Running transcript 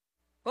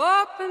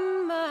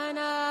Open mine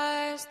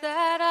eyes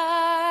that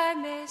I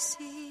may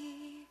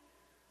see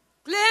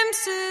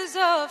glimpses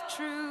of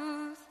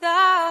truth thou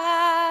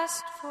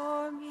hast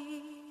for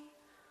me.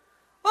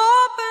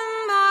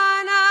 Open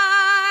mine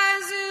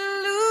eyes,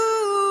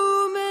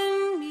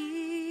 illumine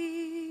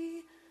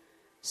me,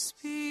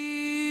 Spirit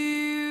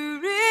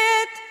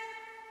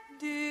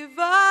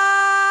divine.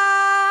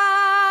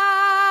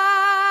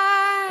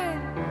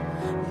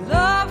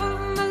 Love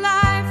of my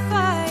life,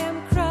 I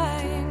am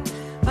crying,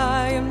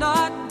 I am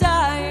not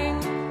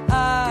dying,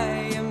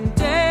 I am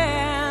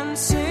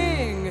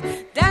dancing,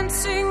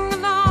 dancing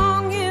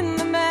along in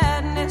the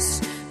madness.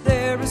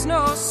 There is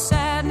no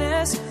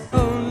sadness,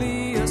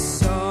 only a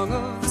song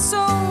of the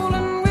soul,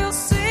 and we'll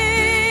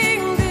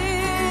sing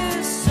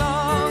this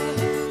song.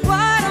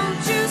 Why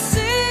don't you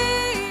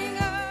sing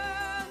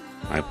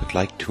along? I would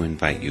like to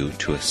invite you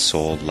to a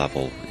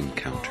soul-level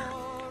encounter.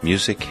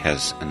 Music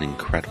has an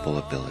incredible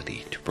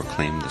ability to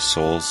proclaim the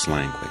soul's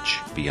language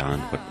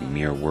beyond what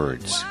mere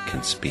words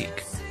can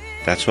speak.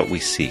 That's what we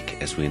seek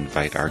as we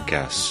invite our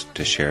guests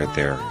to share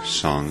their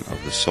song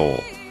of the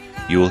soul.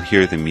 You will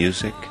hear the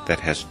music that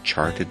has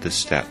charted the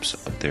steps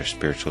of their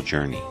spiritual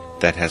journey,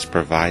 that has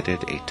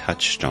provided a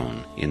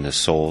touchstone in the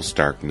soul's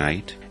dark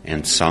night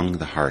and sung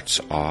the heart's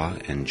awe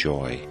and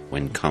joy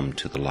when come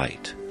to the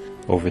light.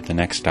 Over the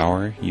next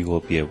hour, you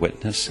will be a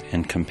witness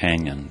and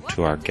companion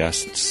to our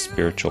guests'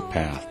 spiritual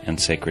path and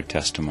sacred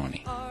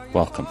testimony.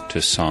 Welcome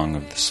to Song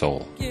of the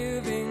Soul.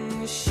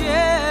 Giving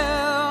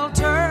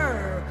shelter,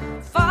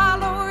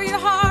 follow your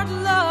heart,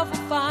 love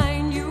will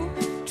find you,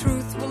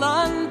 truth will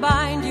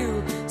unbind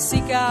you,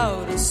 seek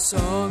out a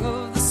song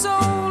of the soul,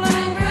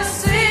 and we'll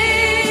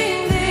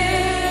sing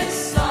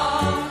this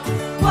song.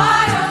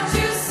 Why don't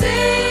you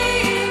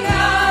sing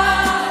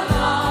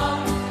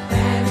along,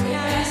 and we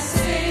can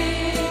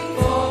sing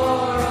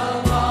for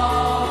a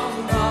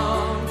long,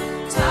 long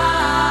time.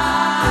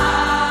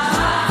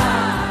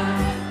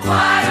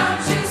 Why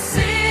don't you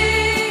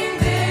sing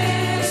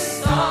this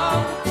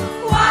song?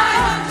 Why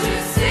don't you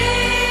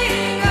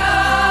sing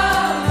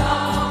along,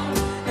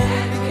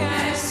 and we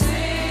can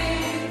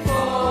sing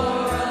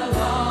for a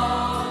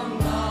long,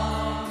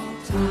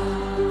 long time.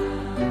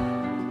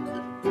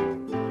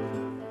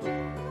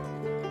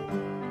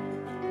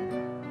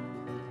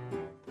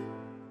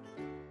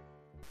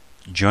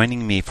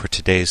 Joining me for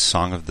today's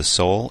Song of the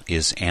Soul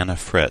is Anna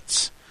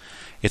Fritz.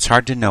 It's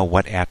hard to know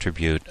what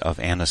attribute of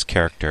Anna's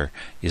character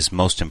is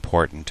most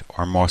important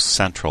or most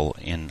central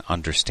in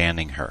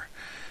understanding her.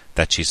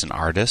 That she's an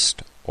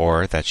artist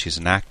or that she's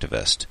an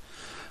activist.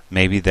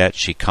 Maybe that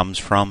she comes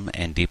from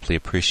and deeply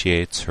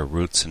appreciates her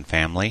roots and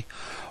family,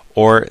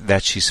 or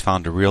that she's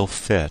found a real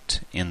fit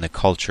in the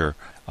culture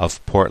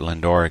of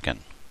Portland,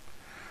 Oregon.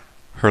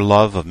 Her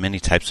love of many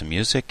types of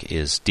music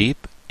is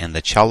deep, and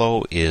the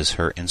cello is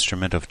her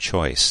instrument of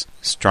choice,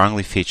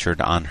 strongly featured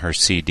on her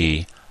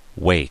CD,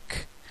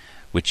 Wake,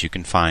 which you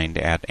can find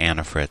at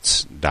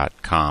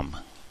annafritz.com.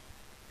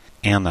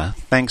 Anna,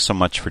 thanks so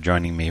much for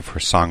joining me for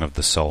Song of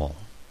the Soul.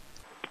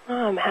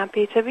 Oh, I'm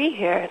happy to be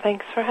here.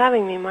 Thanks for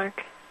having me,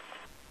 Mark.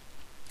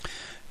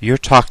 You're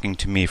talking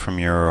to me from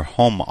your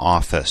home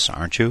office,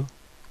 aren't you?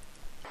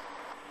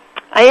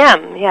 I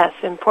am, yes,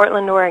 in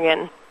Portland,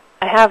 Oregon.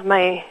 I have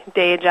my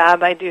day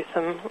job. I do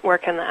some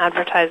work in the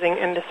advertising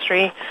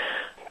industry,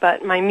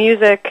 but my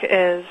music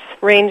is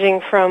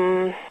ranging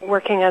from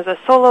working as a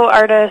solo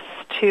artist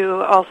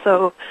to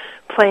also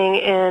playing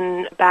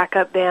in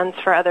backup bands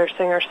for other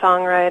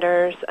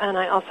singer-songwriters, and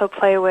I also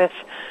play with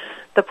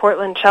the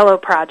Portland Cello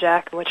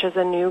Project, which is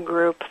a new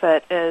group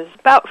that is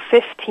about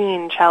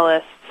 15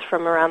 cellists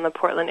from around the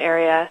Portland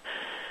area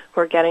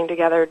who are getting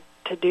together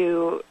to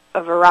do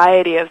a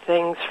variety of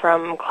things,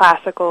 from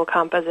classical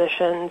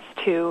compositions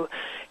to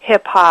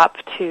hip-hop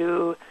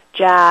to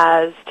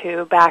jazz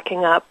to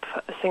backing up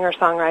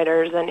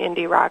singer-songwriters and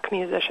indie rock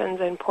musicians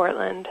in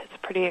Portland. It's a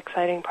pretty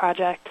exciting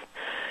project.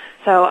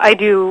 So I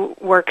do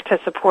work to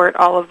support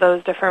all of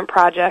those different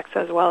projects,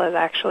 as well as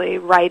actually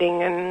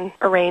writing and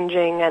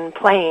arranging and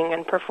playing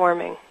and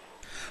performing.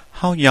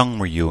 How young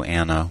were you,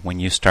 Anna, when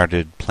you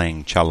started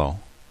playing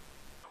cello?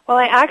 Well,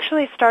 I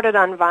actually started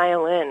on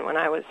violin when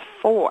I was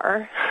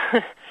 4,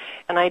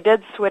 and I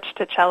did switch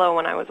to cello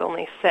when I was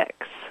only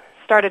 6.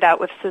 Started out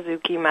with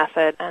Suzuki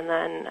method and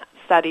then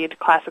studied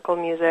classical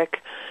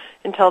music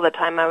until the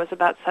time I was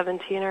about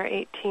 17 or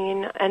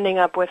 18, ending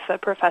up with a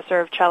professor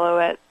of cello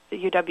at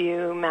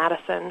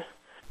UW-Madison.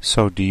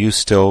 So do you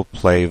still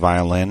play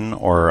violin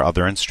or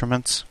other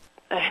instruments?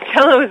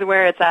 Cello is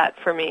where it's at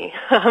for me.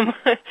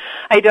 I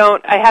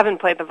haven't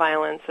played the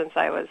violin since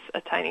I was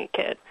a tiny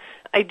kid.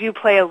 I do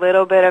play a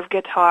little bit of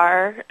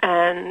guitar,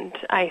 and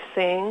I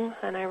sing,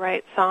 and I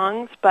write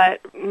songs,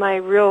 but my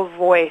real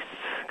voice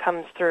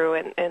comes through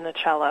in the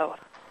cello.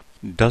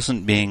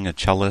 Doesn't being a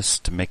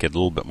cellist make it a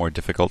little bit more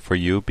difficult for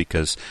you,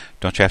 because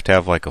don't you have to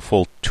have like a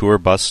full tour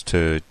bus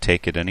to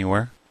take it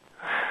anywhere?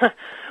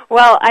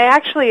 Well, I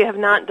actually have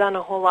not done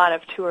a whole lot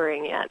of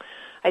touring yet.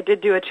 I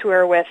did do a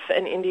tour with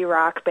an indie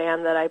rock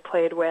band that I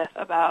played with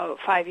about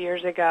 5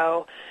 years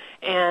ago,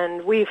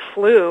 and we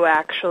flew,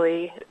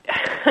 actually.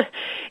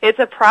 It's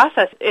a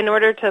process. In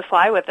order to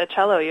fly with a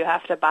cello, you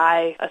have to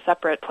buy a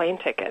separate plane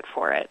ticket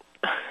for it.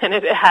 And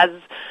it has,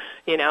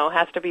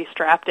 has to be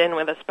strapped in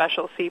with a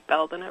special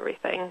seatbelt and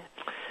everything.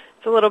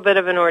 It's a little bit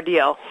of an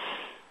ordeal.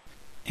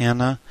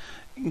 Anna,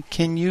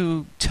 can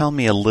you tell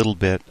me a little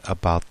bit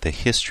about the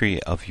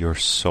history of your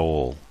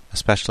soul,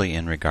 especially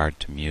in regard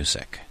to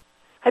music?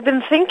 I've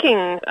been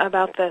thinking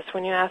about this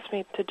when you asked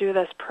me to do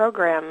this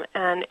program,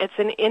 and it's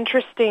an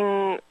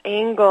interesting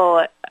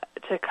angle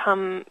to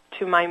come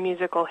to my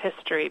musical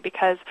history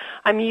because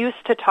I'm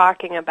used to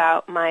talking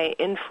about my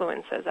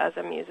influences as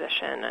a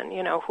musician and,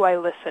 who I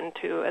listened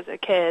to as a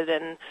kid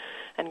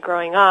and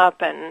growing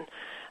up,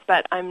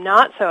 but I'm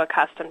not so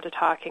accustomed to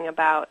talking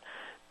about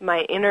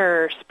my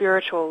inner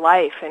spiritual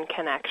life in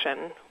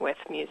connection with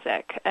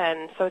music.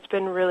 And so it's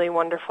been really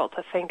wonderful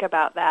to think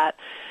about that.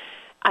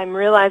 I'm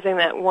realizing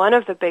that one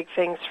of the big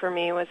things for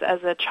me was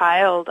as a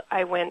child,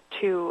 I went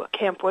to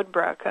Camp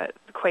Woodbrook, a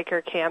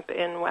Quaker camp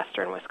in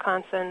western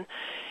Wisconsin.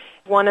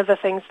 One of the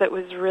things that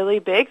was really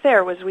big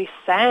there was we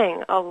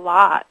sang a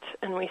lot,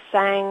 and we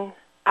sang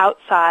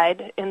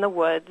outside in the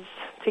woods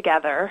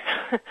together.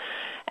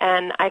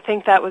 And I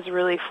think that was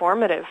really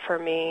formative for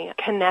me,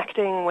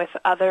 connecting with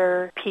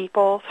other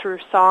people through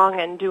song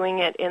and doing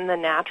it in the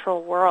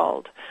natural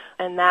world.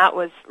 And that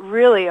was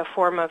really a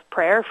form of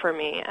prayer for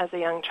me as a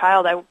young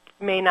child. I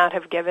may not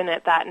have given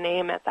it that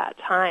name at that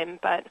time,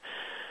 but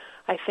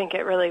I think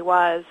it really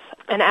was.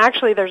 And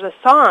actually there's a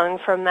song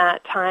from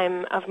that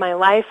time of my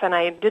life, and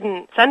I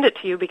didn't send it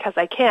to you because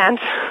I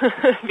can't,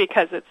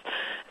 because it's,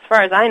 as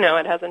far as I know,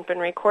 it hasn't been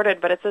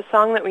recorded, but it's a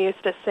song that we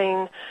used to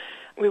sing.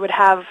 We would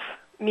have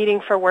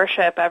meeting for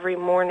worship every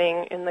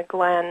morning in the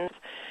glens,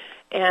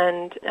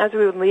 and as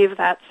we would leave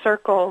that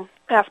circle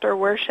after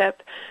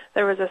worship,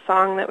 there was a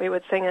song that we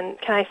would sing,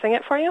 and can I sing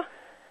it for you?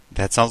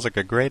 That sounds like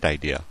a great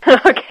idea.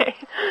 Okay.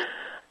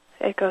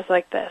 It goes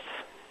like this.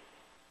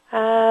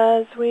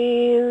 As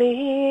we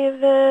leave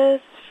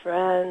this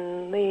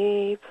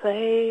friendly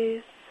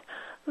place,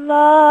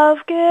 love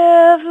give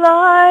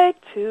light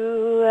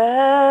to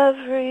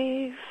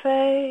every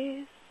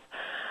face,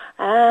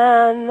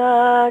 and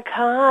the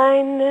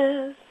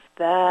kindness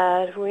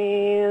that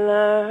we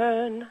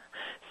learn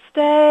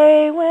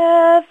stay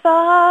with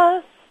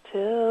us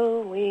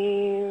till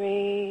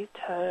we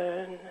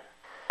return.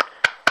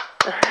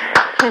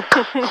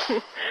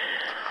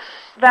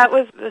 That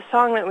was the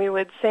song that we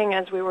would sing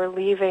as we were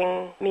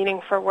leaving meeting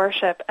for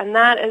worship, and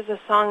that is a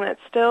song that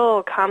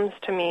still comes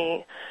to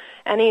me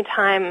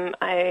anytime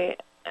I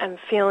am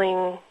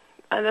feeling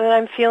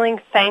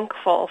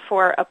thankful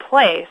for a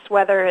place,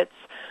 whether it's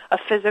a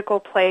physical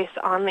place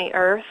on the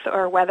earth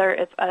or whether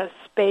it's a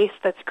space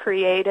that's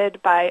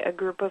created by a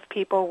group of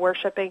people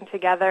worshiping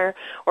together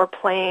or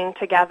playing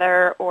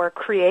together or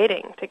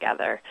creating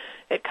together.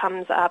 It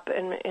comes up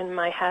in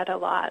my head a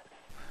lot.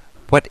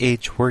 What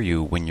age were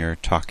you when you're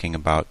talking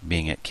about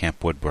being at Camp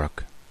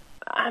Woodbrook?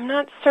 I'm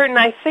not certain.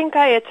 I think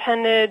I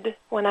attended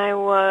when I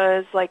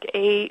was like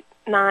 8,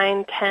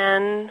 9,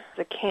 10 as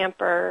a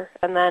camper,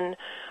 and then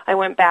I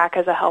went back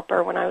as a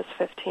helper when I was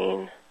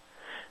 15.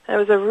 It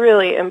was a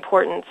really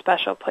important,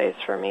 special place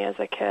for me as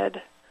a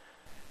kid.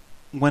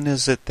 When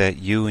is it that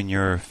you and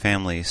your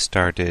family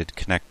started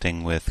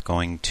connecting with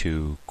going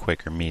to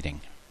Quaker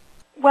meeting?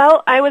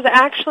 Well, I was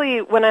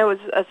actually, when I was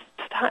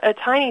a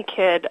tiny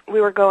kid, we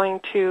were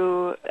going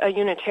to a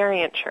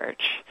Unitarian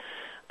church.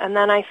 And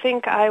then I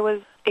think I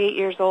was 8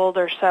 years old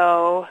or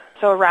so.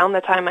 So around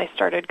the time I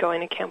started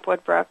going to Camp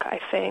Woodbrook, I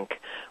think,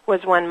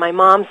 was when my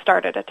mom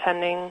started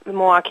attending the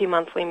Milwaukee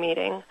Monthly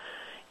Meeting.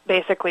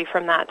 Basically,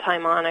 from that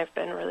time on, I've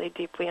been really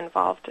deeply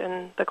involved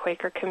in the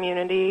Quaker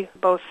community,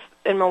 both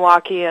in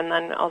Milwaukee and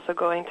then also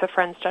going to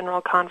Friends General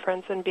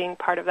Conference and being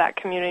part of that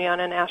community on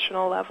a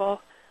national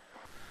level.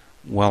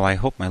 Well, I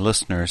hope my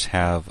listeners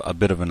have a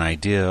bit of an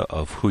idea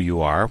of who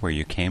you are, where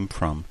you came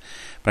from,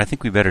 but I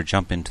think we better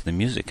jump into the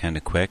music kind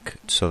of quick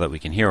so that we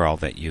can hear all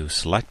that you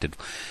selected.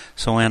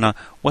 So, Anna,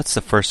 what's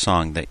the first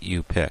song that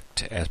you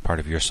picked as part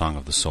of your Song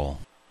of the Soul?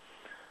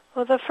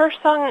 Well, the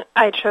first song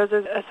I chose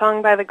is a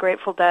song by the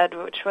Grateful Dead,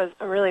 which was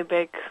a really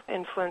big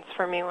influence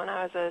for me when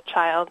I was a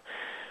child.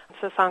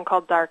 It's a song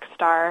called Dark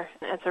Star.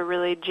 It's a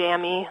really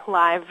jammy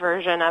live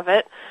version of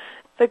it.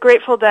 The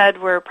Grateful Dead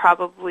were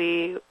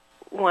probably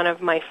one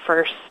of my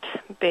first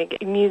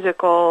big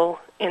musical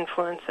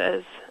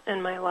influences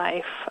in my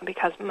life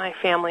because my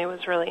family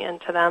was really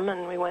into them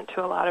and we went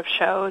to a lot of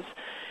shows.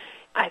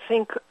 I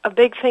think a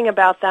big thing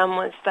about them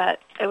was that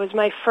it was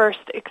my first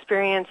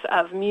experience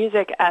of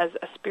music as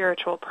a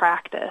spiritual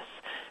practice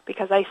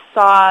because I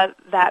saw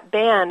that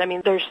band. I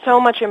mean, there's so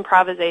much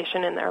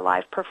improvisation in their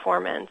live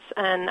performance,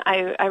 and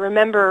I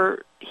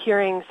remember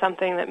hearing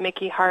something that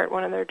Mickey Hart,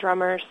 one of their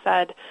drummers,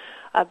 said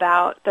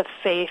about the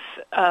faith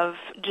of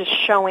just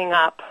showing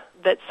up,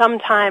 that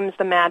sometimes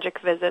the magic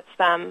visits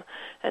them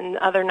and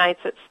other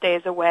nights it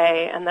stays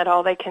away, and that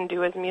all they can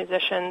do as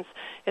musicians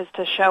is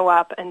to show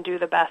up and do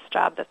the best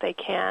job that they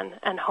can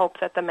and hope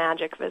that the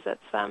magic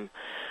visits them.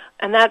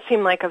 And that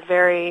seemed like a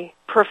very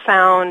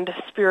profound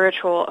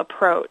spiritual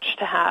approach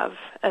to have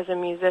as a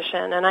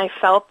musician, and I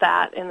felt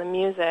that in the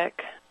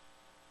music.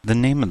 The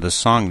name of the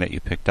song that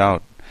you picked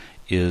out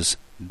is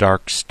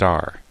Dark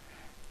Star.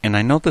 And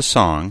I know the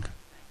song,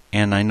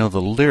 and I know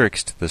the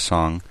lyrics to the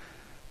song,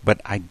 but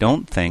I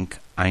don't think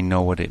I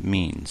know what it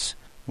means.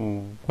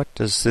 What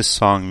does this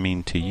song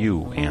mean to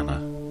you,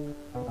 Anna?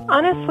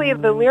 Honestly,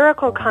 the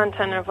lyrical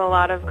content of a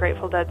lot of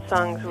Grateful Dead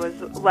songs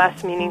was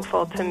less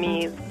meaningful to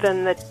me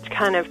than the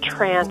kind of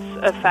trance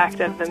effect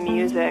of the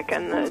music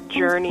and the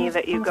journey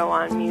that you go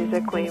on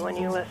musically when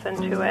you listen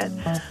to it.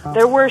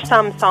 There were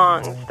some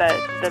songs that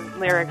the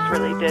lyrics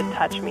really did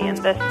touch me, and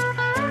this,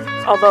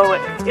 although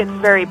it's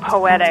very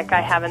poetic,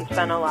 I haven't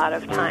spent a lot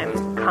of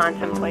time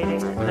contemplating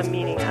the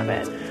meaning of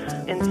it.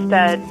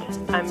 Instead,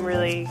 I'm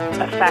really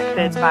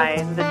affected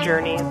by the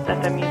journey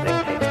that the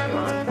music takes you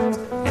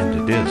on.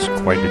 And it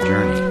is quite a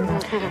journey.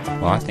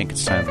 Well, I think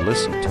it's time to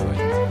listen to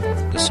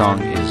it. The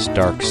song is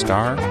Dark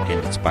Star,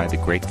 and it's by the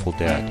Grateful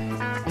Dead.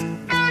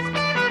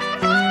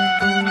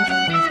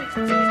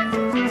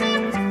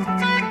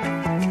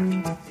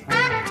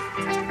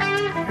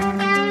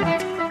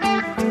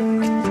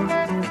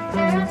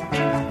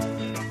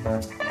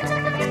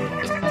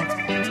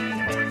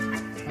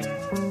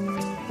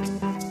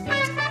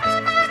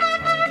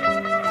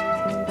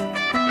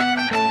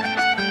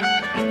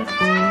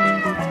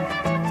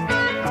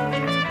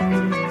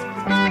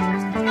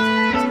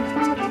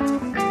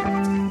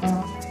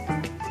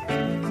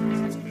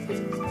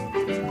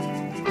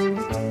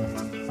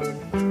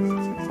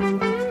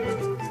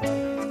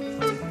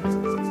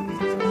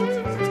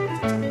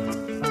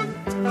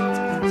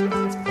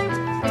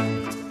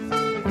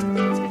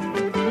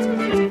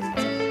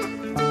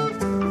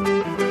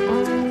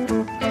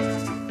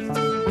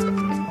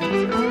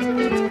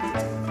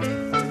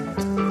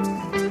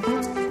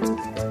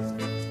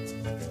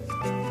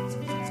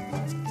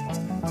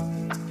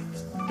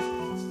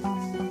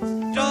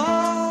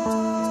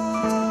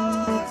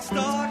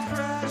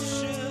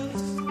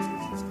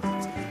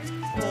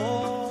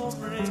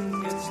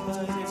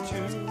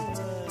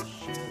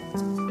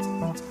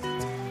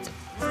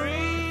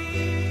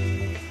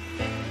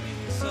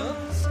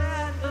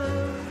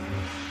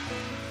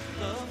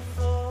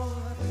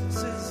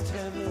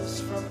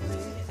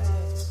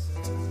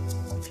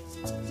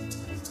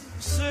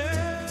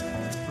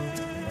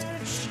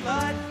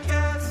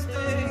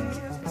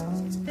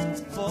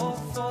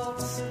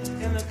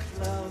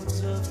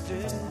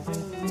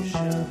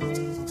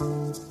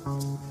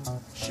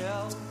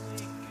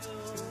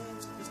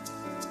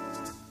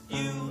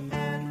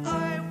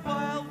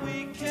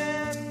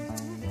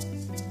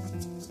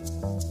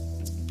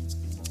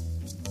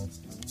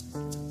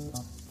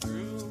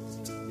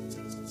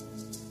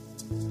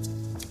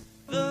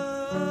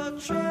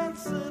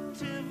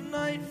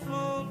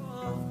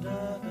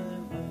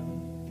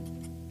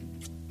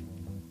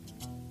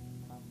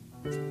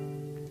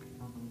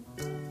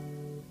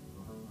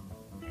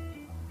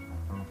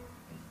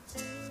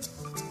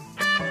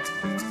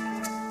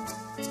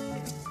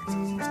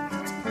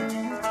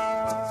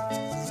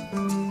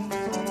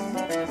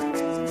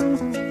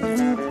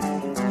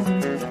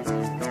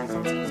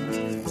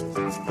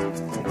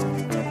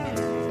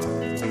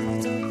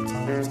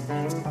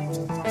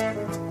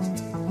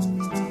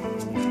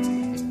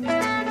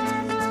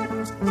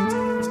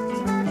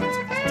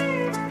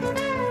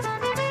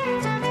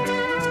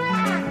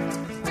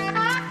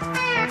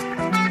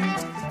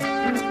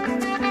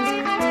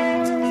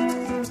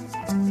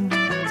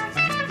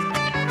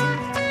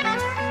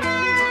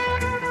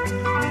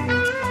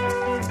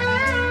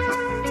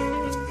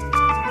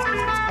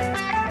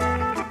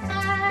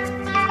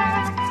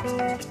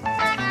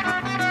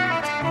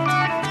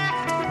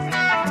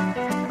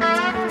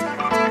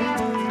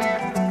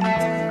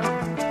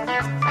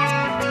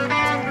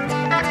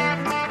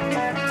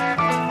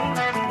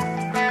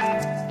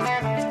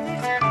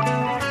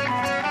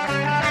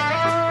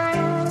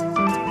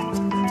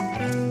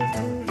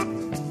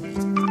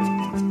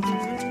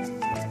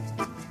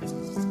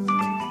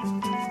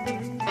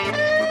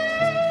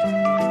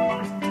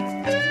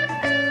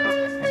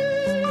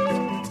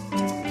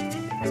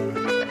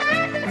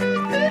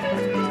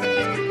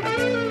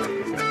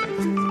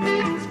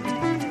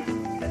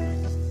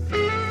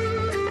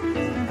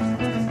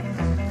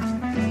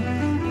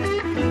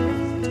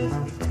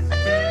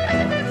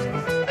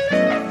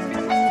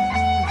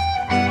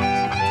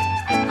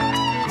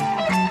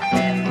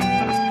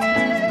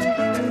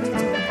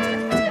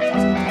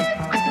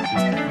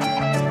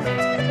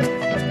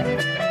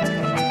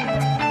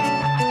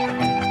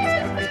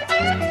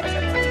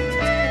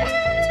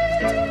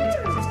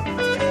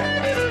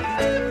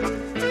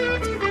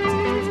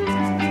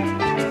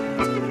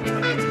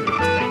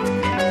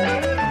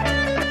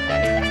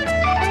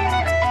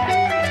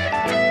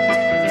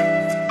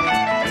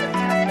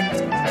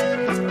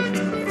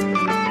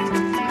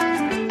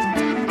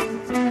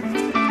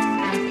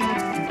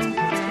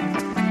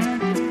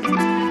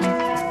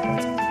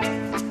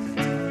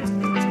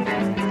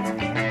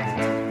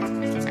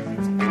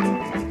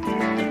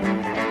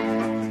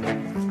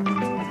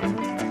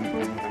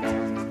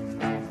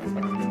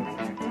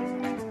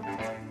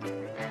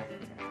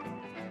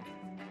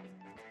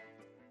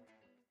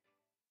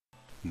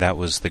 That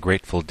was the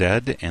Grateful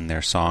Dead and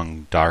their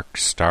song Dark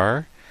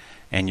Star,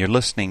 and you're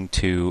listening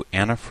to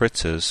Anna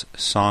Fritz's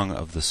Song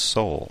of the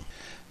Soul.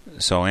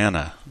 So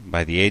Anna,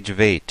 by the age of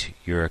 8,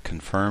 you're a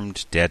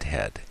confirmed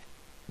deadhead.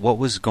 What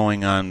was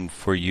going on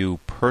for you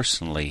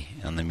personally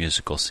on the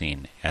musical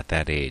scene at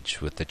that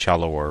age with the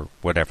cello or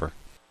whatever?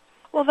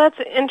 Well, that's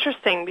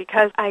interesting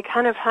because I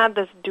kind of had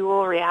this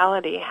dual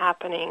reality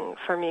happening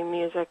for me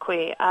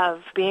musically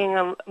of being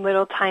a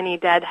little tiny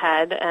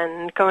deadhead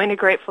and going to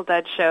Grateful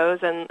Dead shows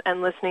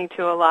and listening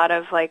to a lot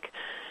of like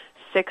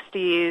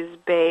 60s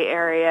Bay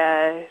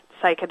Area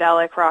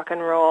psychedelic rock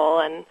and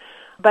roll,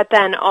 but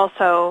then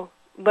also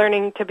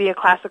learning to be a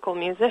classical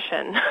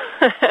musician.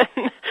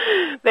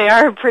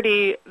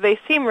 They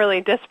seem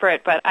really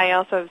disparate, but I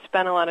also have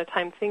spent a lot of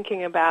time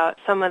thinking about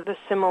some of the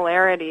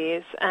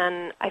similarities,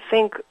 and I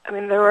think,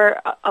 there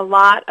were a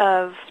lot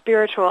of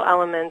spiritual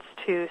elements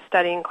to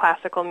studying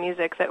classical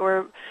music that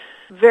were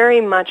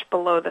very much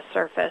below the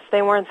surface.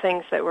 They weren't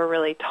things that were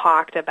really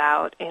talked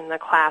about in the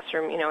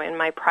classroom, in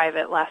my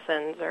private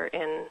lessons or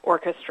in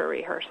orchestra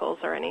rehearsals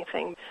or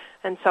anything.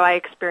 And so I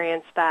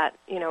experienced that,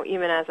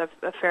 even as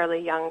a fairly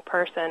young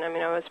person.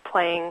 I was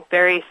playing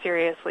very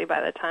seriously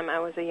by the time I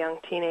was a young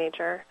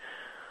teenager.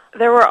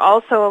 There were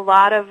also a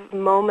lot of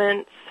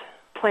moments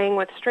playing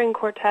with string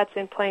quartets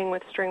and playing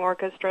with string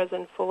orchestras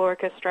and full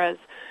orchestras,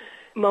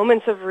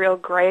 moments of real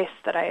grace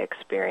that I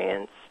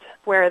experienced,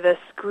 where this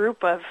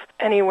group of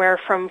anywhere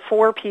from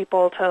 4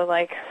 people to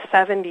like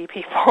 70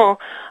 people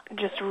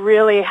just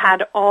really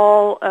had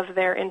all of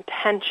their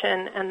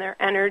intention and their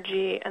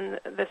energy and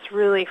this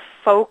really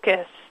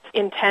focused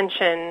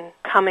intention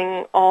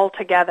coming all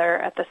together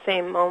at the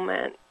same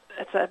moment.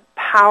 It's a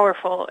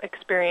powerful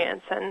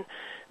experience, and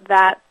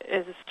that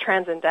is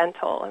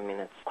transcendental.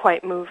 It's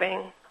quite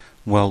moving.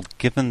 Well,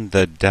 given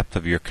the depth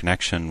of your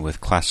connection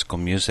with classical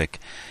music,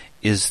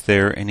 is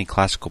there any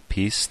classical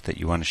piece that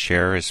you want to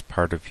share as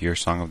part of your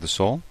Song of the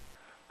Soul?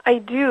 I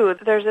do.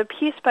 There's a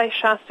piece by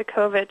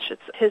Shostakovich.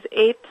 It's his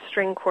 8th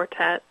string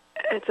quartet.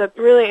 It's a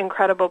really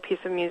incredible piece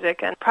of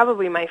music, and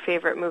probably my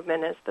favorite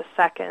movement is the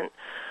second,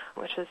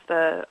 which is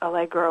the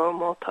Allegro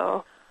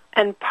molto.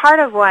 And part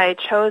of why I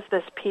chose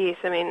this piece,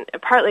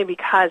 partly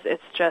because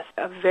it's just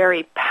a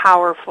very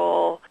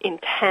powerful,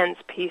 intense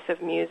piece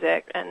of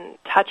music and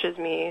touches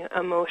me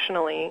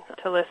emotionally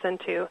to listen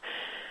to.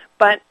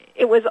 But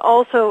it was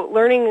also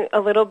learning a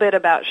little bit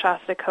about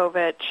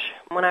Shostakovich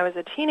when I was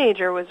a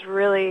teenager was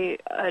really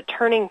a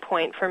turning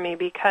point for me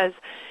because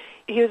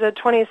he was a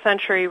 20th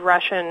century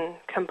Russian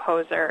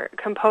composer,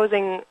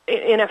 composing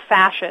in a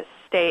fascist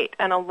state,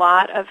 and a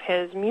lot of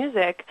his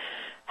music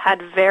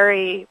had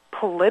very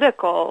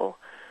political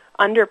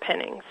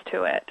underpinnings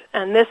to it.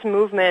 And this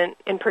movement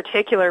in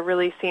particular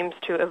really seems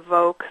to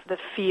evoke the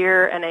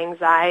fear and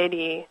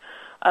anxiety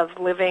of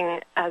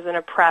living as an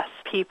oppressed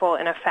people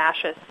in a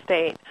fascist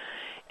state.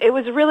 It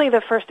was really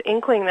the first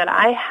inkling that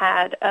I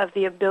had of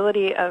the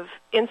ability of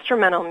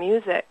instrumental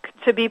music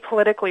to be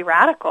politically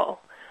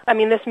radical.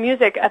 This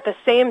music at the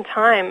same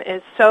time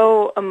is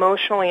so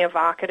emotionally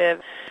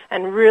evocative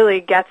and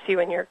really gets you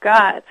in your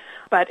gut,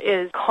 but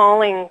is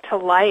calling to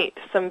light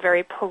some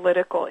very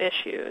political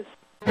issues.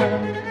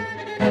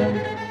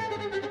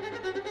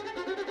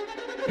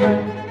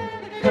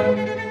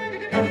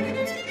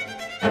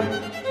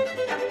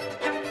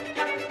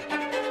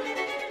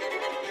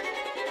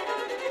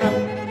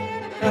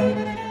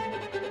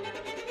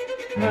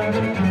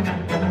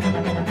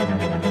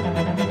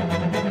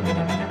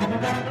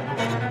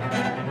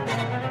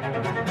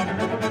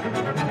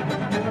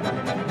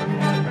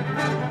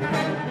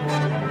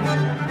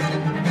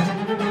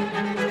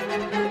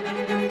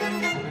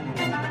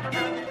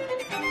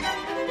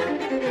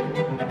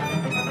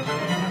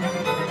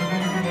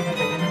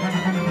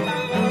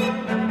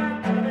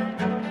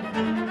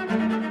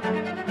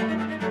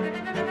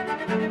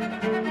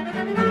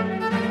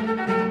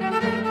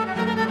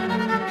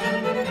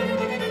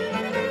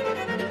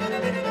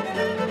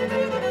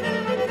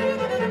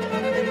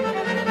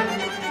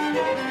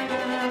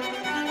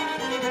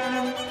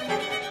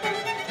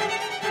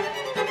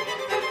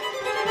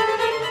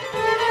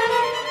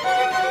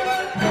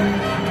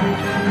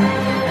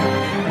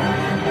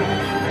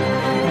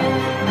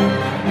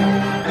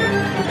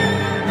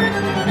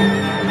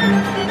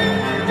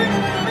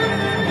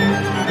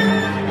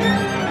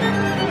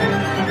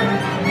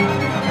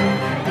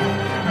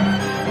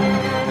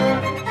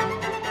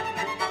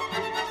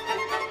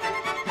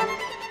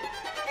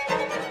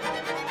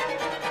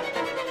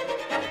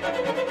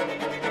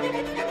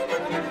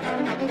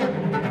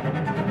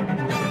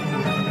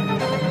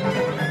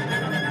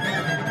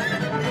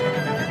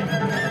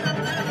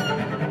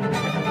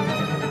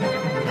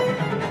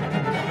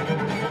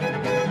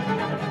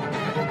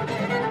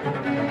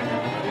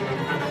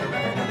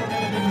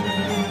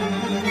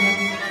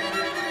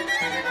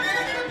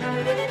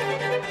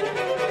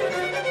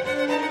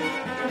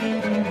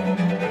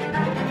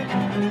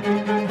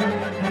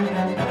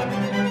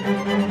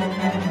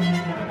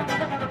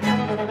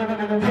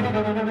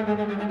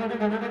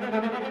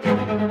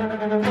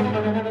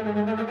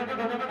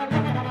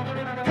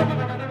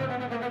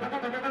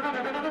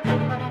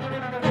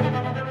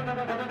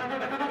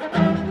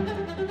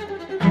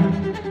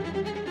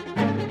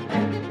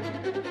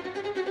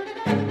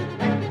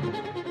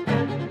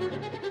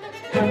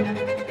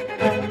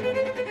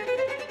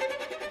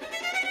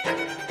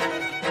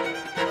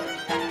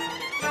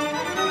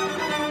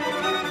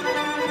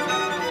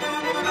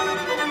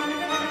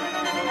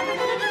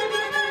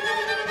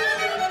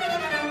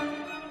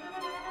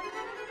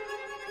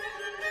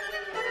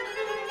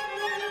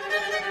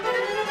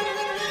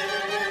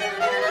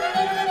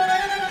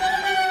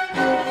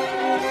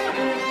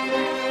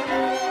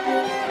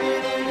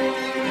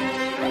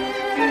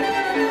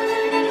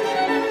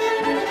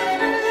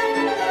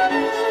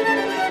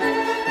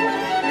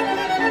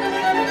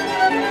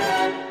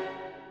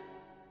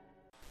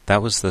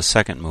 That was the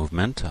second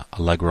movement,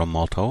 Allegro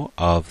Molto,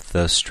 of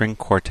the String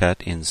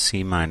Quartet in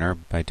C minor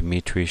by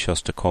Dmitri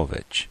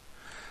Shostakovich.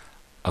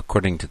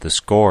 According to the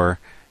score,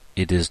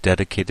 it is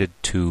dedicated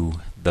to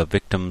the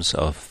victims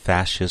of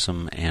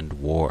fascism and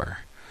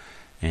war.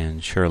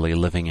 And surely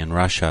living in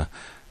Russia,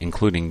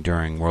 including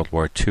during World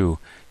War II,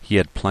 he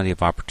had plenty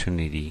of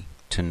opportunity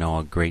to know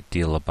a great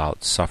deal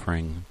about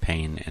suffering,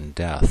 pain, and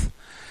death,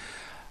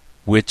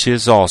 which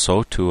is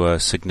also, to a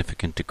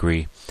significant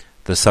degree,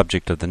 the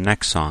subject of the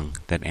next song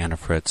that Anna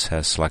Fritz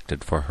has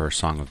selected for her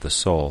Song of the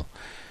Soul.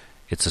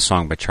 It's a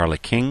song by Charlie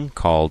King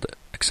called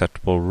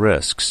Acceptable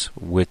Risks,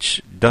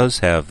 which does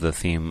have the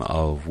theme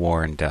of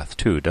war and death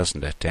too,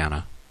 doesn't it,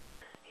 Anna?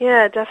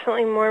 Yeah,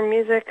 definitely more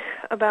music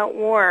about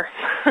war,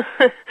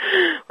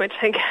 which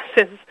I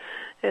guess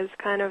is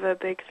kind of a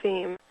big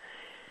theme.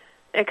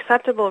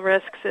 Acceptable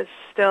Risks is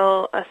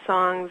still a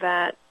song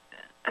that,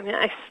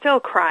 I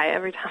still cry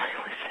every time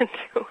I listen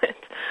to it.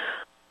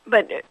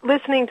 But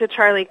listening to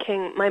Charlie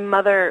King, my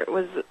mother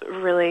was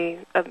really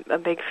a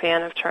big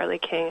fan of Charlie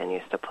King and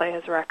used to play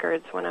his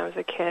records when I was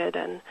a kid.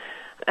 And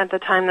at the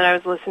time that I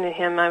was listening to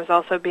him, I was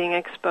also being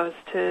exposed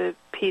to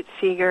Pete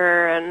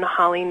Seeger and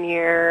Holly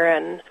Near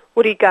and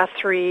Woody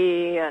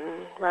Guthrie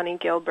and Ronnie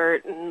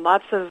Gilbert and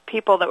lots of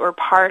people that were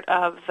part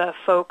of the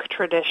folk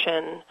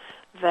tradition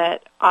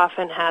that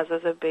often has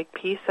as a big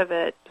piece of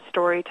it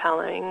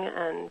storytelling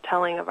and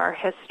telling of our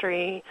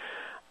history,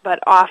 but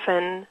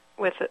often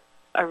with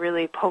a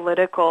really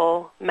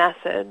political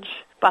message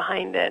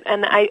behind it.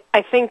 And I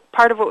think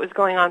part of what was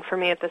going on for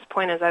me at this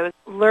point is I was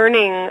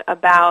learning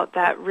about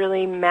that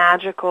really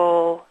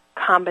magical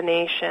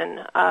combination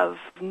of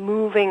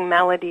moving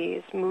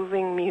melodies,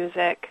 moving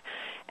music,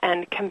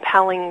 and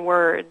compelling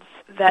words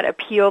that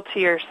appeal to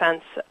your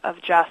sense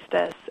of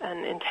justice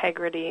and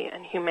integrity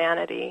and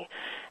humanity.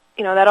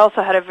 That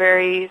also had a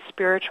very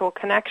spiritual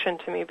connection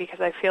to me because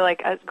I feel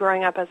like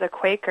growing up as a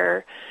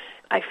Quaker,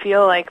 I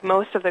feel like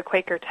most of the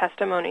Quaker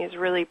testimonies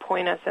really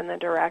point us in the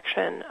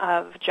direction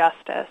of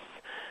justice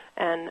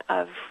and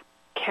of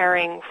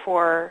caring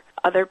for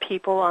other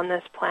people on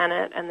this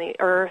planet and the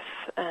earth.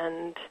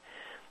 And,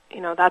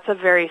 that's a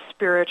very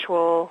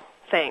spiritual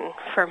thing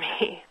for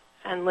me.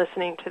 And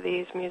listening to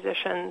these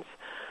musicians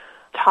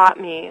taught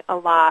me a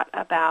lot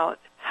about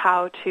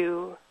how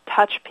to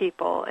touch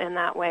people in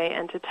that way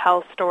and to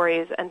tell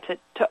stories and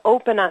to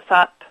open us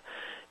up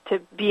to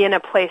be in a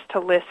place to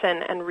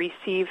listen and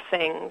receive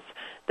things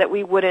that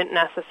we wouldn't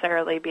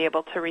necessarily be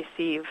able to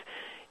receive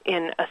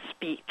in a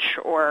speech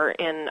or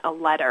in a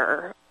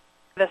letter.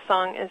 The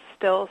song is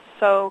still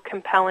so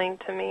compelling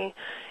to me.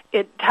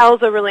 It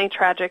tells a really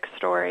tragic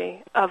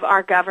story of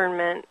our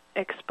government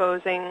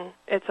exposing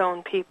its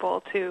own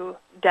people to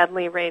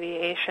deadly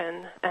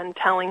radiation and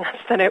telling us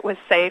that it was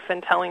safe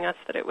and telling us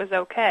that it was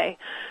okay,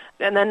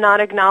 and then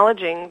not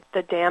acknowledging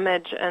the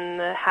damage and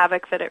the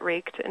havoc that it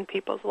wreaked in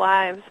people's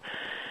lives.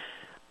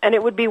 And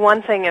it would be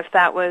one thing if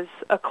that was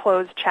a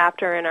closed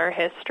chapter in our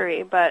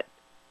history, but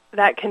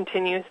that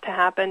continues to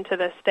happen to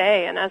this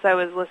day. And as I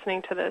was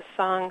listening to this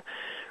song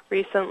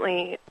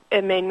recently,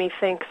 it made me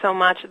think so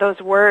much. Those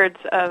words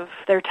of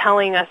they're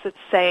telling us it's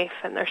safe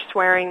and they're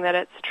swearing that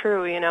it's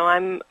true.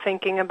 I'm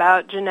thinking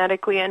about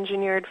genetically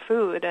engineered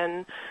food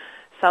and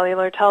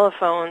cellular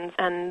telephones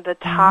and the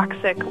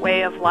toxic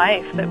way of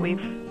life that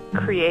we've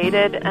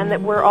created and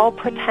that we're all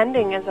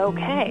pretending is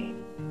okay.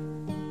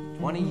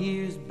 20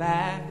 years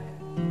back,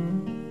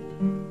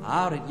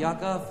 out at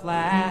Yucca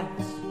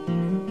Flats,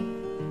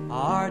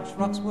 our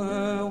trucks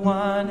were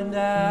winding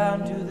down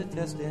to the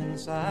testing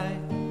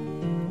site.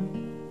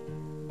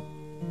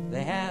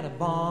 They had a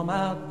bomb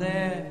out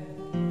there,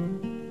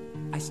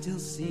 I still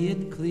see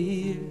it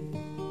clear.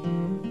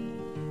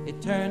 It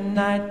turned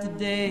night to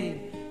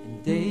day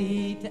and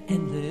day to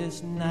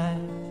endless night.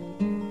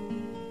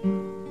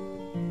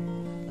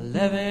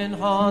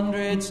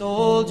 1,100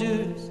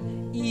 soldiers,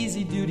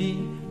 easy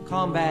duty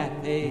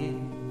combat pay,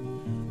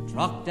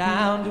 trucked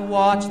down to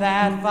watch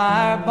that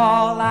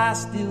fireball. I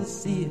still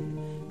see it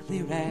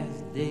clear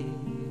as day.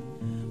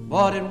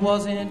 But it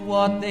wasn't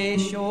what they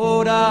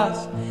showed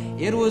us,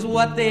 it was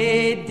what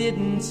they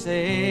didn't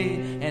say.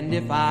 And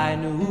if I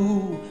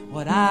knew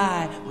what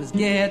I was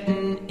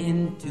getting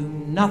into,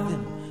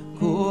 nothing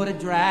could have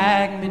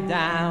dragged me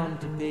down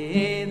to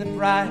pay the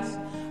price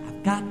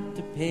I've got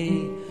to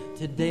pay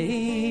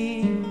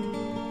today.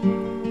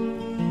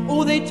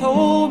 Oh, they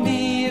told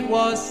me it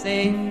was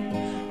safe,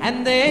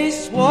 and they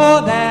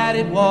swore that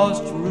it was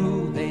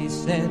true. They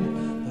said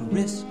the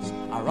risks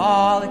are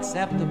all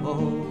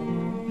acceptable.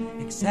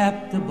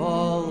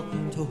 Acceptable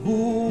to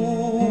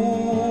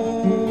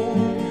whom?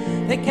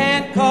 They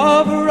can't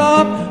cover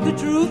up the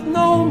truth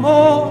no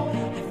more.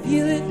 I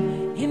feel it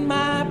in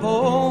my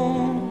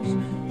bones.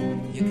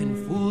 You can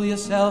fool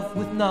yourself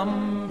with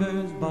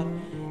numbers, but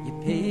you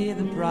pay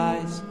the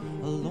price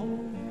alone.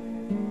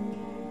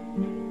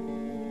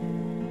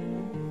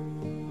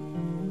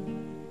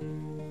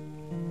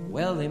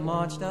 Well, they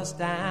marched us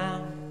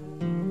down,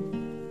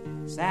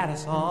 sat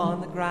us on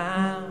the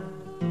ground,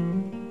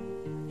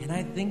 and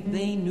I think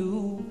they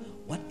knew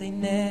what they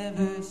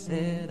never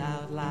said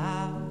out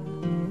loud.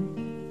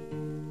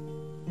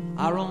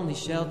 Our only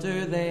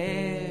shelter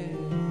there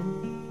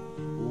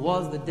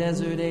was the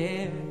desert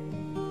air,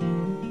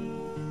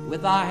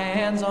 with our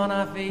hands on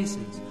our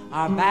faces,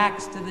 our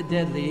backs to the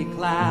deadly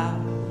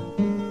cloud.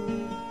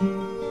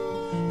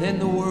 Then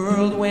the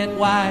world went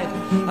white.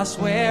 I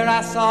swear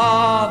I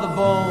saw the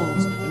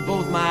bones in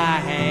both my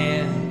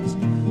hands.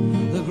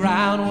 The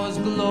ground was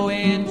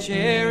glowing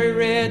cherry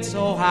red,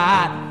 so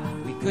hot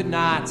we could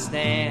not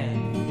stand.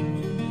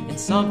 And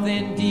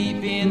something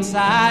deep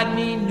inside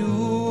me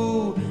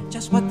knew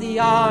just what the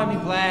army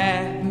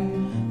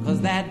planned,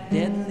 'cause that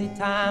deadly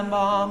time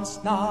bomb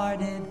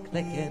started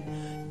clicking.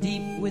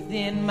 Deep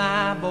within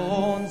my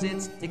bones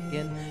it's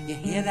ticking. You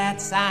hear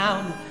that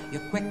sound,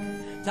 you're quick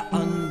to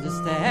understand.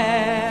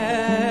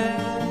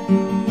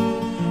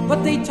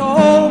 But they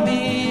told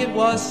me it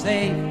was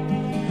safe,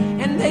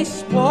 and they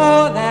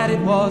swore that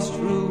it was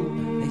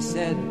true. They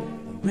said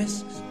the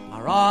risks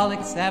are all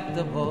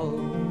acceptable,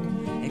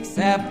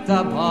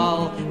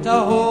 acceptable to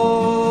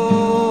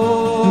hold.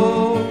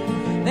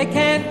 They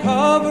can't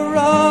cover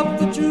up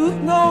the truth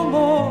no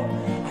more.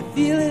 I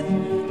feel it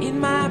in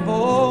my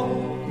bones.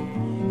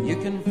 You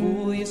can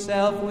fool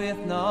yourself with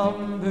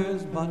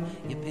numbers, but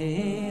you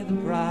pay the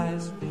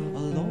price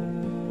alone.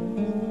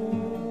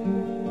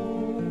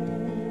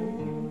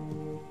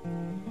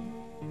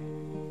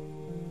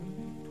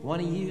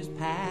 20 years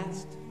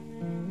passed,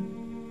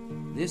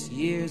 this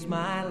year's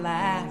my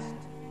last,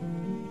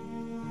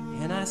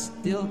 and I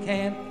still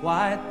can't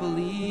quite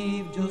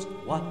believe just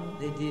what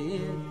they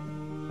did.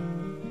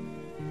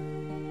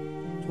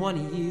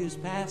 20 years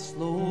passed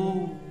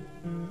slow,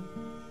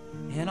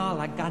 and all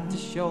I got to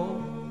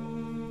show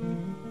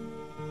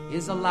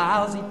is a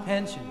lousy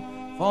pension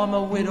for my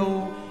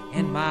widow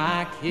and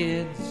my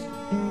kids.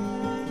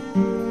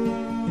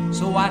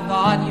 So I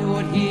thought you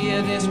would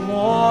hear this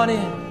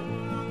warning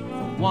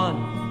from one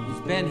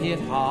who's been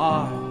hit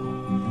hard,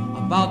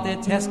 about their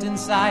testing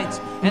sites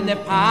and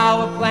their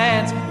power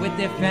plants with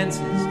their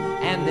fences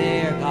and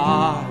their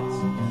guards.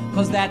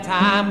 'Cause that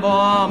time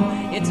bomb,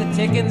 it's a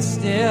ticking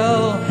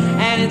still,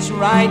 and it's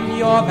right in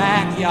your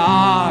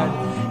backyard.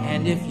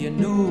 And if you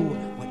knew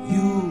what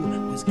you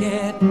was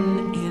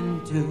getting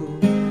into,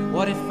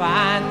 what it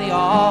finally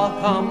all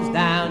comes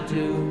down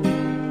to,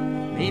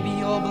 maybe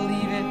you'll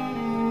believe it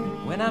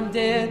when I'm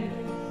dead.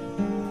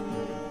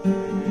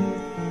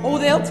 Oh,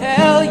 they'll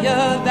tell you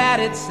that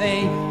it's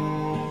safe,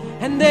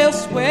 and they'll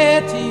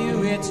swear to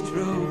you it's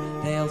true.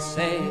 They'll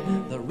say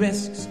the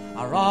risks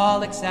are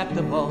all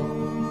acceptable,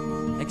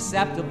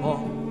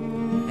 acceptable,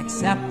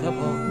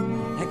 acceptable,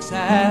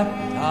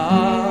 acceptable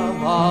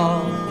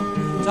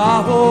to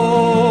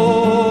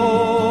hold.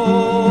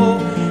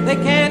 They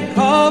can't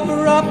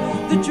cover up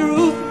the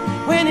truth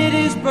when it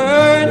is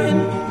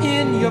burning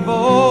in your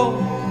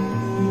bones.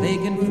 They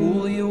can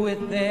fool you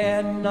with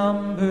their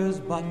numbers,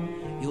 but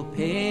you'll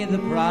pay the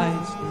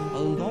price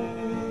alone.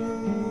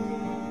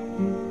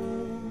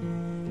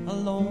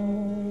 Alone,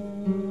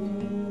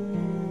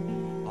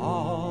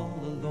 all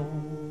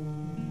alone.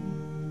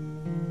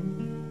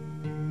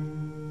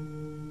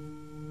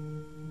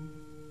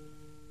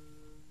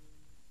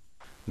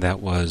 That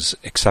was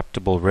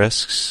Acceptable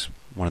Risks,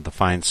 one of the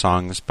fine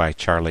songs by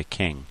Charlie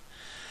King.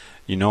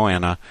 You know,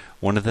 Anna,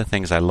 one of the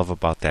things I love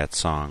about that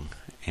song,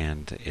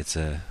 and it's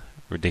a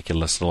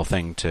ridiculous little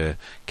thing to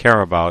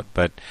care about,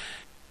 but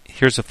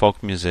here's a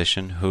folk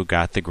musician who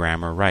got the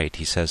grammar right.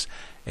 He says,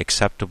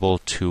 acceptable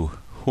to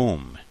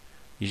whom?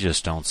 You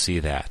just don't see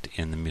that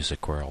in the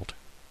music world.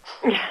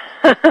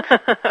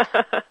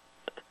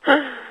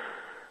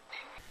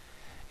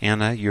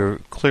 Anna, you're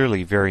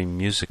clearly very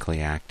musically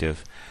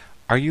active.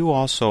 Are you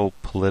also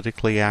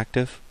politically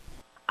active?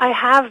 I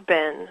have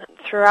been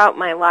throughout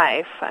my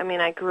life. I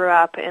mean, I grew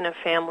up in a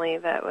family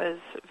that was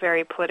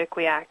very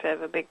politically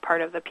active, a big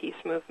part of the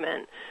peace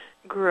movement.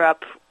 Grew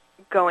up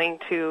going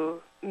to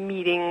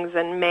meetings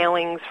and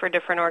mailings for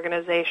different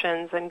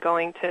organizations and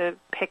going to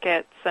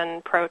pickets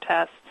and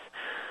protests.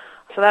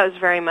 So that was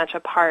very much a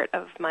part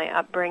of my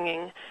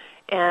upbringing.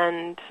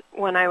 And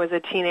when I was a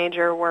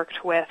teenager,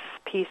 worked with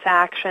Peace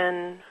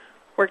Action,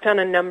 worked on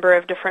a number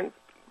of different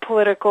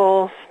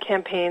political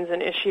campaigns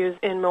and issues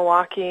in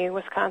Milwaukee,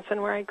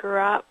 Wisconsin, where I grew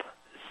up.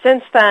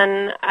 Since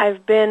then,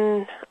 I've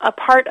been a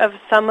part of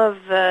some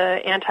of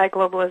the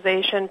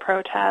anti-globalization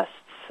protests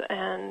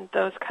and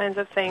those kinds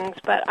of things,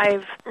 but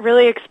I've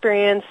really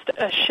experienced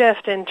a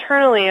shift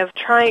internally of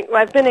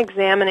I've been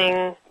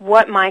examining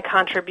what my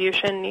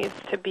contribution needs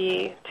to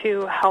be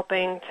to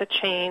helping to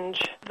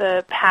change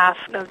the path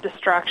of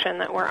destruction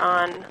that we're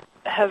on.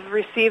 Have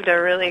received a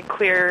really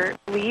clear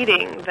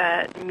leading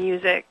that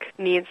music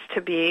needs to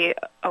be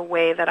a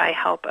way that I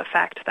help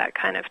affect that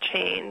kind of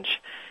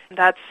change.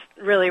 That's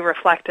really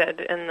reflected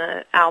in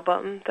the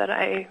album that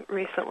I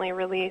recently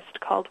released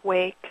called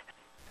Wake.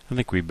 I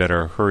think we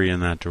better hurry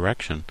in that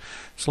direction.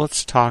 So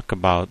let's talk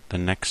about the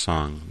next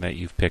song that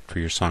you've picked for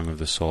your Song of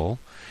the Soul.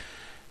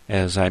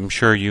 As I'm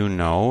sure you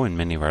know, and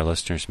many of our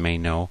listeners may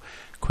know,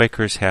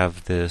 Quakers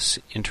have this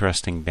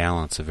interesting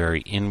balance of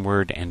very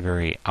inward and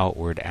very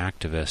outward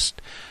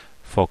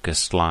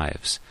activist-focused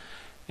lives.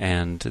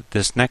 And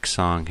this next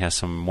song has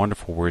some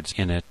wonderful words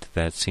in it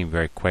that seem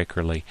very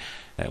Quakerly.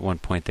 At one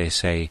point they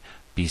say,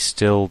 "Be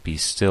still, be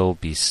still,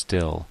 be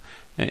still."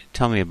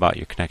 Tell me about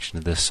your connection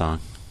to this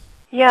song.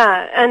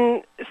 Yeah,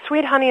 and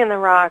Sweet Honey in the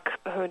Rock,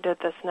 who did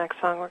this next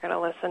song we're going to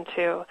listen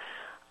to,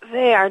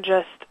 they are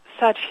just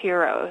such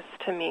heroes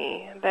to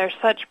me. They're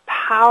such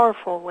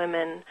powerful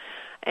women,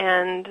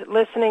 and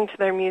listening to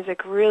their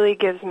music really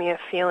gives me a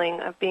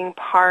feeling of being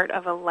part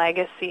of a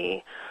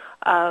legacy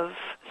of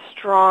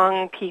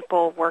strong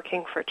people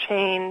working for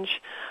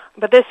change.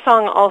 But this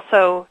song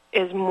also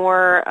is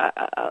more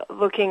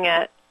looking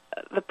at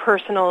the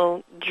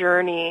personal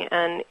journey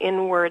and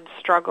inward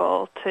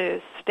struggle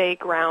to stay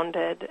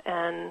grounded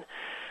and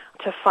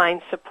to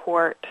find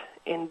support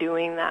in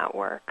doing that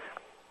work.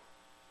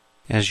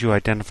 As you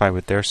identify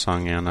with their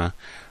song, Anna,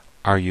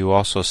 are you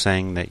also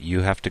saying that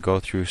you have to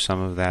go through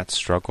some of that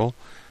struggle?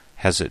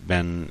 Has it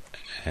been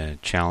a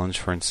challenge,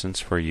 for instance,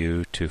 for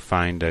you to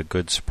find a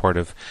good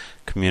supportive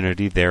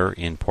community there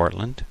in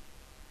Portland?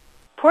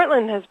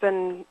 Portland has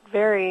been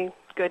very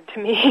good to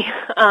me.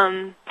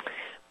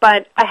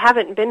 But I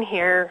haven't been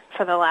here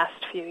for the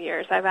last few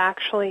years. I've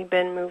actually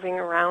been moving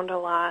around a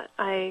lot.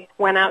 I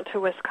went out to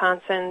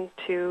Wisconsin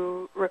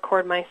to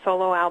record my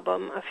solo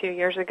album a few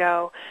years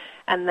ago,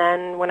 and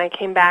then when I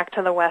came back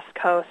to the West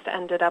Coast,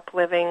 ended up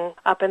living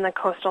up in the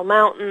coastal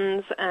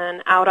mountains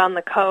and out on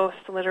the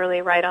coast,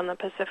 literally right on the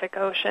Pacific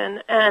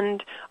Ocean.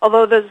 And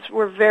although those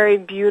were very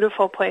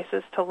beautiful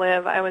places to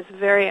live, I was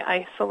very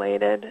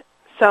isolated.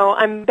 So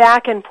I'm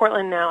back in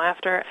Portland now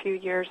after a few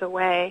years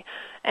away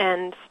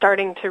and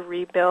starting to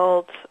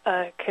rebuild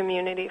a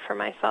community for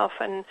myself.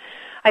 And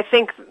I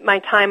think my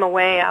time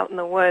away out in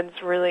the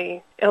woods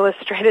really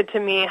illustrated to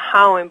me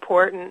how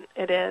important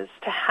it is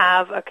to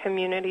have a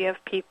community of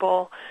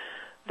people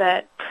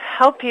that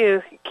help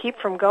you keep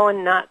from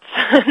going nuts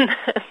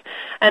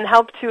and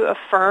help to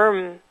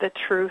affirm the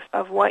truth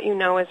of what you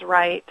know is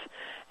right,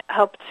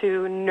 help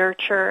to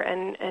nurture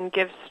and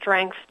give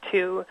strength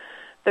to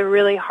the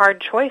really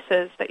hard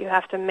choices that you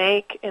have to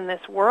make in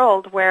this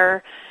world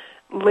where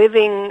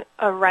living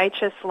a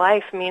righteous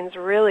life means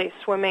really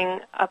swimming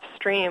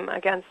upstream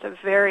against a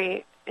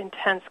very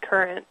intense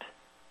current.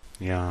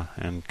 Yeah,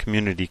 and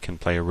community can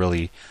play a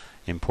really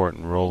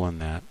important role in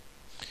that.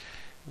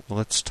 Well,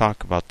 let's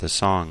talk about the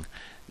song.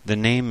 The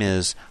name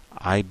is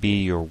I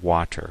Be Your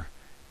Water.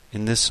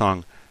 In this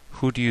song,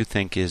 who do you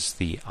think is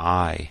the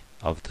I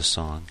of the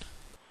song?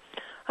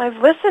 I've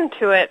listened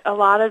to it a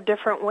lot of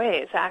different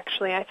ways,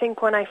 actually. I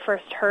think when I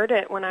first heard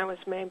it, when I was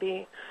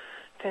maybe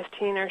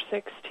 15 or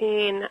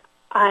 16,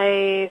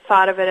 I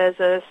thought of it as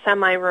a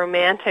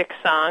semi-romantic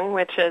song,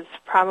 which is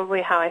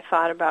probably how I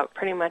thought about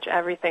pretty much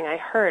everything I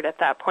heard at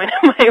that point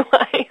in my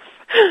life.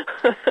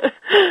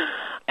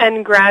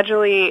 And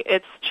gradually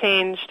it's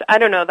changed. I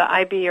don't know, the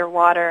I Be Your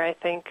Water, I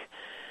think.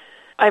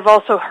 I've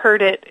also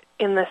heard it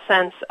in the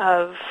sense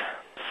of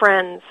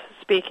friends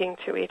speaking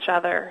to each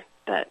other,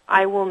 that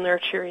I will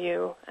nurture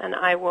you and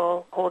I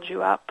will hold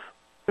you up.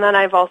 And then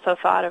I've also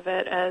thought of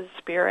it as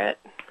spirit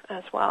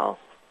as well.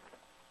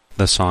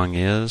 The song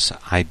is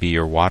I Be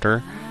Your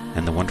Water,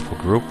 and the wonderful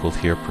group we'll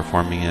hear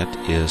performing it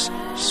is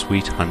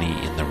Sweet Honey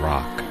in the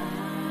Rock.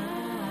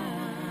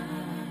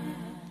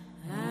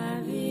 I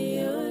be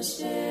your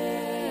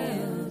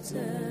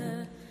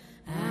shelter,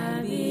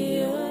 I be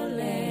your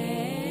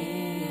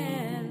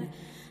land,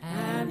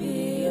 I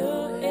be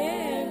your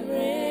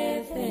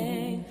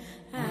everything,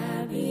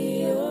 I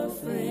be your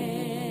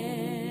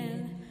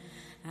friend,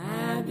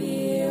 I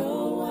be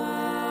your water.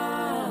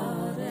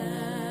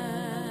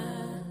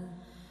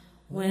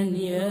 When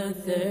you're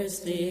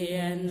thirsty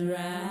and dry,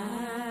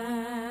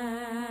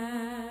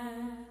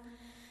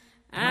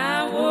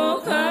 I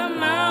woke up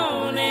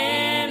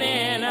moaning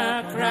in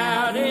a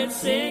crowded,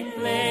 sick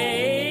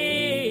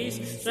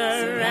place,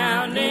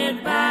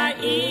 surrounded by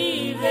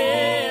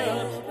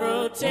evil,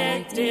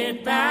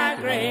 protected by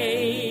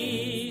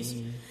grace.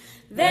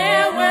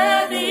 There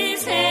were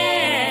these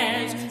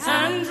hands,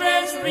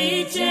 hundreds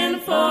reaching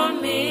for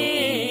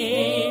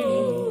me.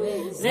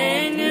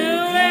 They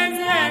knew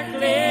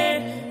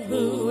exactly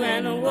who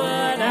and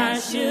what I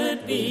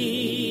should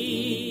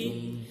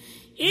be.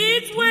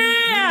 Each way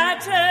I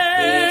turn,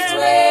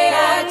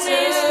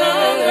 is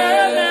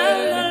stronger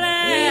than the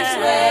last. Each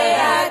way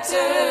I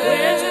turn,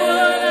 which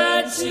would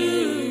I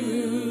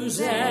choose,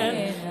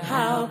 and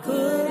how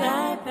could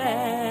I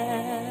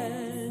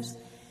pass?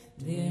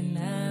 Then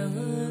I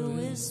heard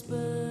whisper,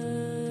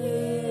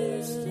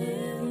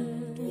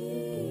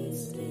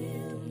 be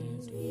still,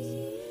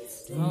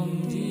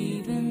 from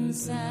deep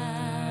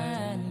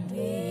inside.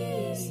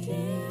 Be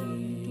still,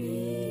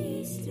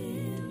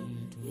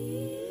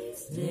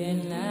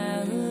 then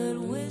I heard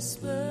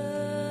whisper,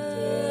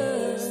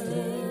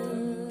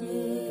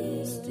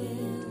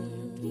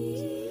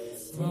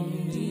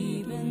 from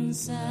deep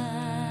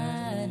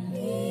inside.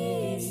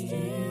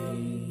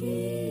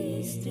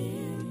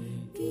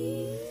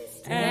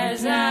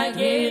 As I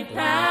gave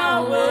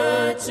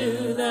power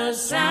to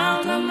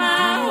sound of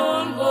my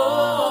own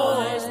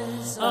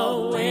voice,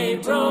 a way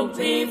broke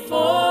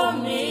before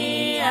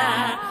me.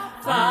 I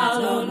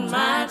followed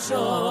my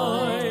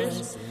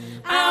choice.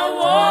 I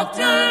walked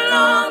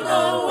along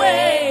the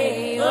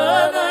way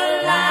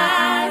other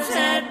lives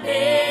had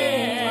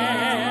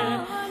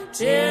been,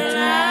 till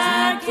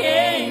I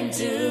came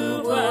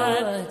to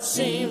what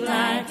seemed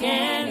like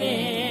an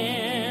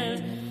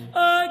end.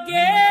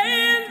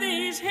 Again,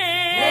 these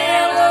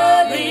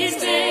hands, these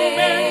things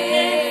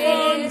bending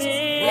for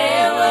me.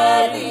 There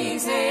were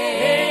these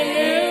hands, they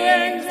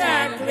knew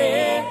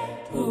exactly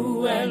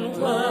who and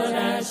what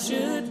I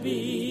should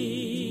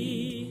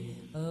be.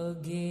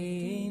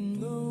 Again,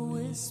 the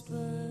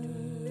whisper,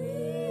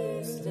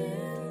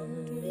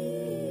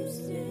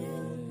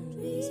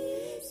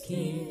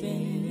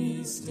 keeping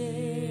me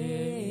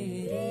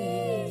steady.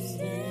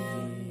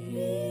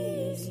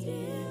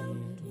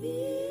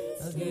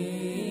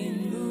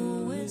 Again, the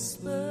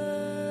whisper,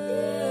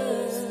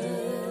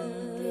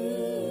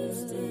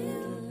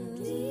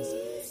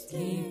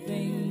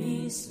 keeping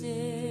me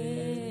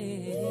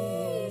steady.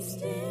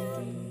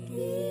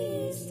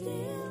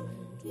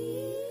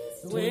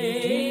 The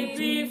way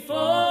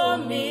before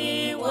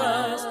me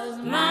was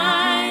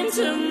mine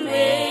to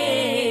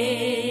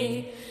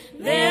make.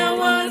 There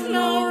was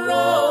no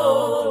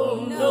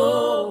road,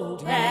 no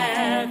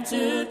path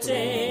to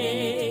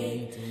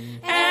take.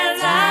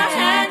 As I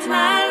hacked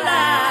my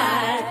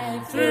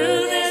life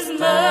through this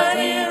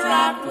muddy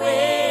rock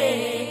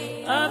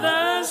way,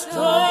 others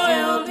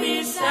toiled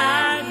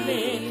beside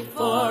me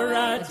for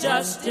a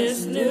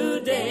justice new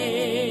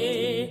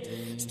day.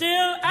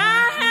 Still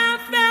I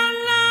have found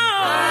love,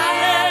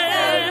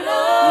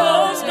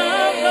 most of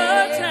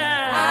the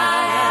time. I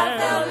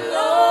have found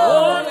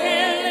love,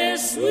 walking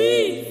this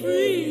sweet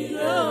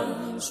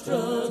freedom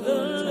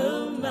struggle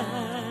of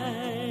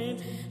mine.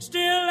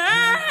 Still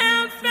I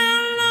have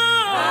found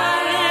love,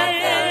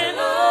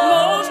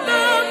 most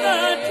of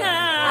the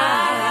time. I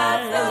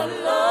have found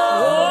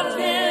love,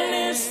 walking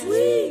this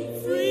sweet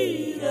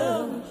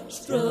freedom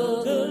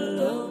struggle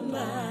of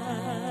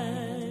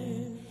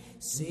mine.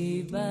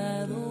 Saved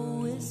by the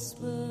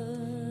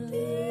whisper,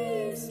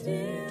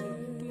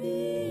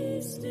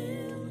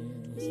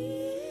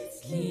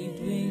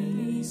 keeping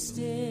me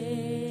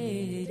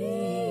steady.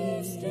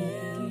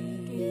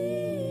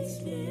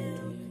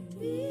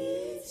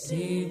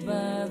 Saved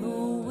by the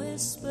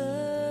whisper,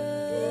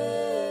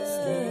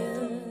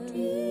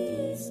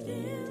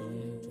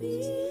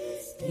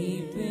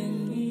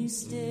 keeping me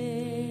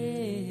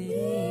steady.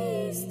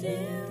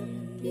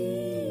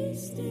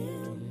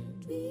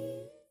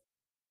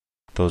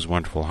 Those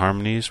wonderful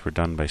harmonies were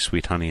done by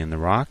Sweet Honey in the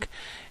Rock,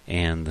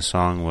 and the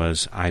song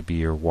was I Be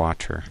Your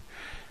Water.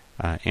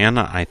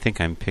 Anna, I think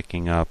I'm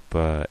picking up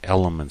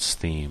Elements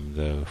theme,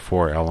 the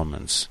 4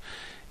 elements,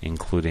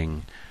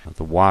 including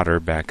the water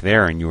back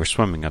there, and you were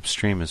swimming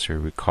upstream, as I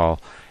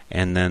recall.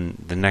 And then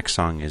the next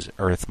song is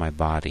Earth My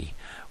Body.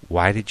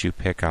 Why did you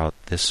pick out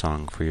this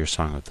song for your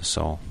Song of the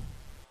Soul?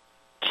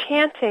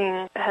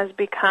 Chanting has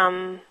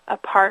become a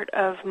part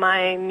of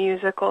my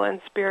musical and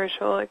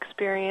spiritual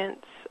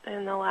experience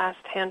in the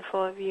last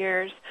handful of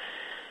years.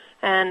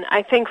 And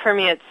I think for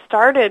me it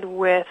started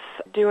with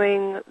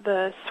doing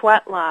the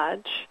Sweat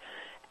Lodge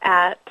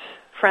at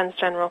Friends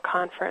General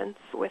Conference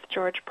with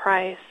George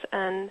Price.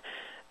 And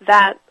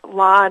that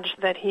lodge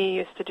that he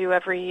used to do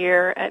every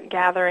year at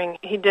Gathering,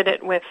 he did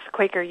it with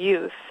Quaker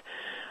youth,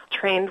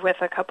 trained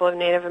with a couple of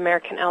Native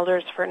American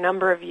elders for a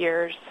number of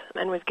years,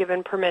 and was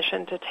given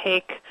permission to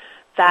take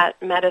that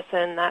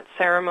medicine, that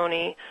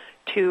ceremony,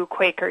 to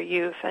Quaker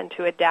youth and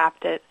to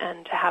adapt it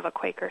and to have a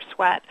Quaker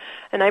sweat.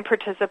 And I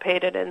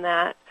participated in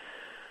that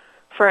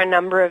for a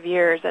number of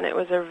years, and it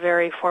was a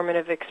very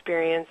formative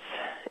experience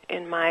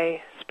in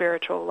my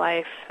spiritual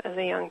life as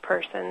a young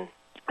person.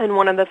 And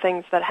one of the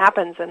things that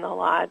happens in the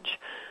lodge,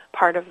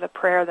 part of the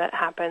prayer that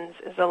happens,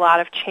 is a lot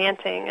of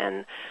chanting.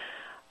 And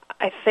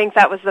I think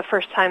that was the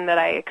first time that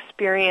I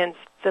experienced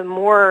the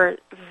more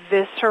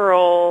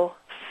visceral,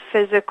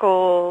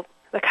 physical,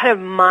 the kind of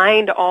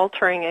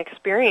mind-altering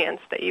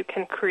experience that you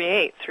can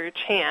create through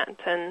chant.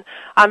 And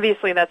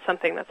obviously that's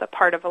something that's a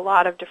part of a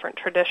lot of different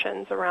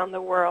traditions around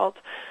the world.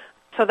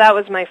 So that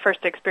was my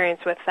first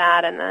experience with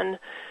that, and then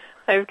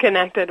I've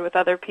connected with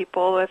other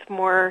people with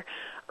more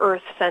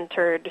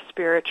earth-centered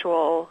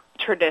spiritual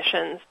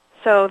traditions.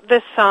 So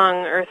this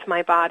song, Earth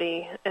My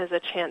Body, is a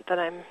chant that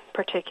I'm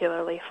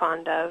particularly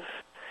fond of.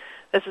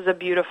 This is a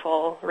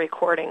beautiful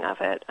recording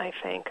of it, I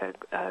think,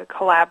 a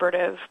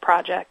collaborative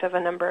project of a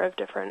number of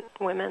different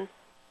women.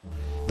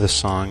 The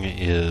song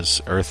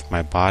is Earth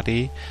My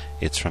Body.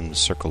 It's from the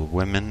Circle of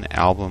Women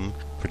album,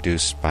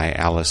 produced by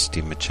Alice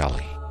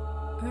DiMichele.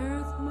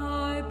 Earth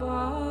my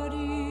body,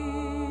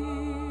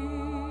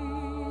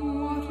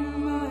 water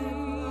my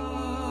blood,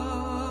 air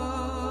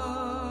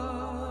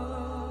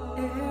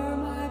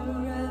my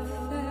breath,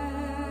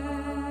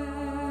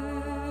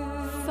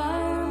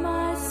 fire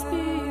my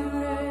spirit.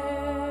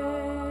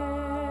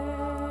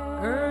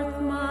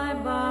 Earth my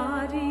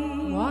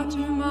body,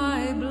 water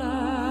my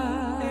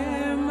blood,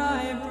 air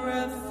my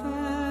breath,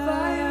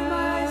 fire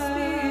my spirit.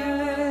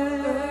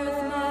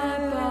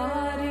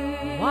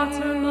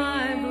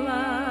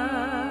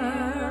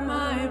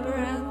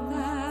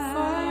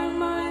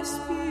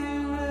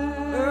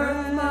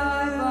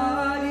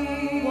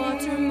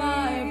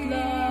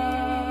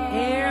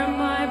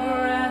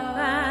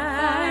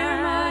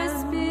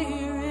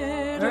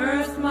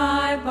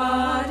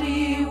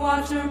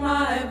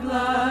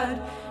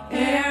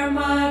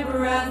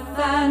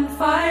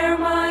 fire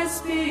my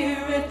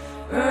spirit,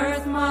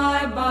 earth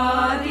my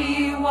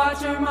body,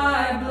 water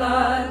my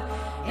blood,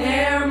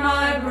 air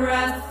my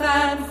breath,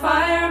 and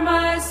fire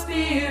my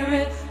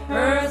spirit,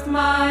 earth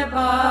my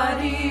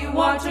body,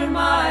 water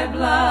my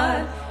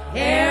blood,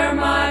 air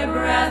my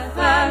breath,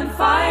 and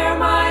fire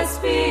my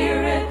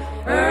spirit,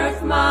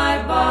 earth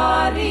my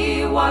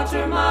body,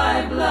 water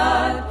my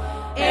blood,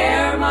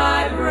 air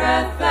my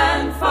breath,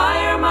 and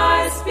fire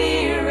my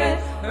spirit,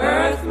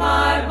 earth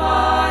my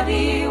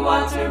body,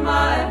 water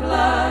my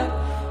blood,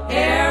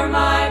 air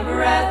my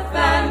breath,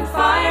 and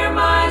fire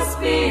my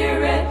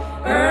spirit,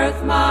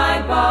 earth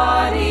my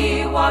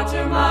body,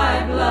 water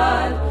my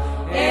blood,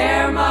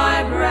 air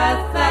my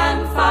breath,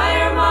 and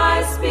fire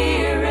my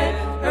spirit,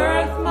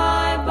 earth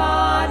my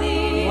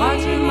body,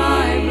 water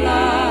my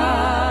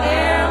blood,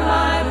 air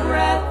my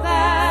breath,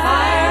 and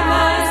fire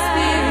my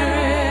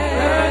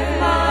spirit, earth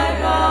my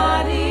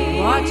body,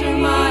 water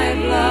my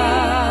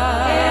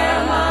blood, air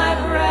my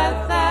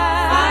breath,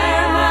 and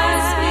fire my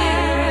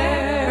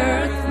spirit,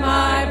 earth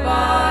my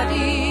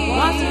body,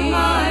 water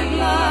my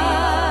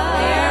blood,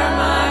 air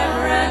my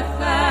breath, and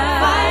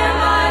fire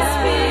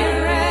my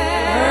spirit,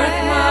 earth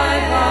my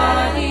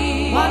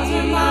body, water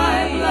my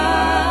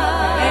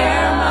blood, air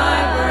my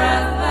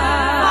breath,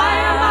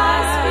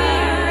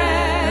 and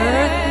fire my spirit, earth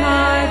my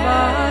body, fire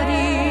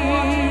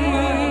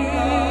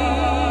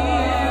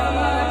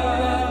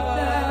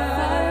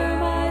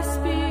my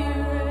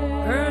spirit,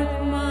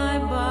 earth my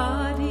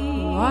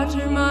body,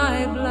 water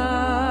my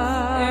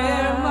blood, air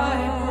my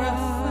breath,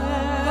 fire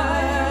my spirit,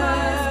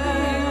 earth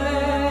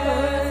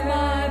my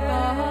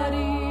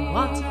body,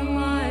 water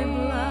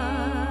my blood,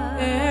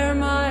 air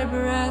my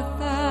breath,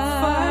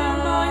 fire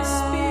my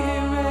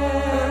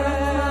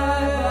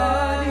spirit, earth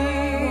my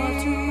body,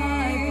 water my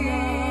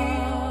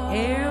blood,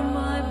 air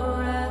my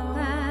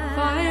breath,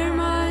 fire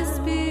my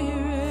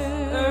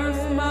spirit,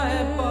 earth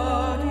my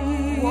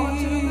body,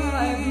 water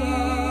my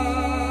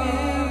blood,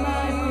 air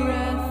my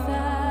breath,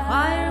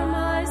 fire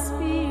my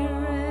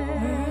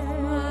spirit, earth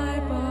my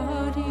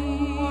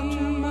body,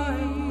 water my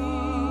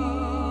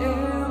blood,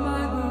 air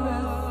my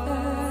breath,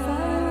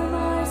 fire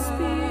my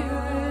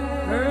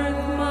spirit,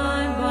 earth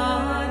my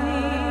body.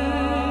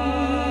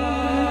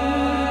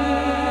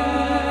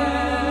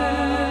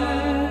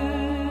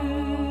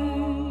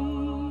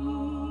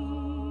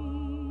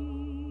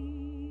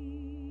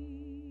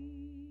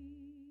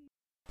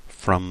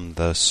 From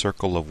the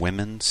Circle of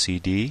Women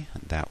CD,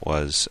 that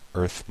was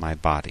Earth My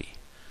Body.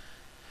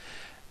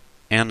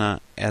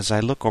 Anna, as I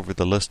look over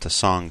the list of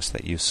songs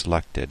that you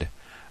selected,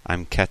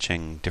 I'm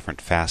catching different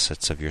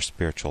facets of your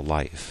spiritual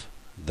life.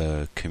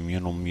 The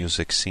communal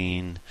music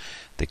scene,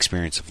 the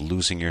experience of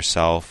losing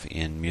yourself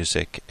in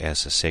music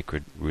as a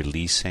sacred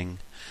releasing,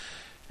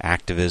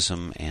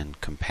 activism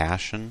and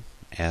compassion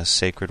as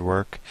sacred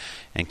work,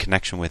 and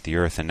connection with the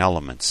earth and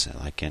elements,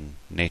 like in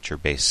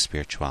nature-based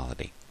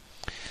spirituality.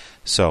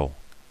 So,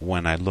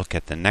 when I look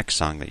at the next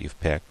song that you've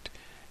picked,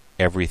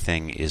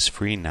 Everything is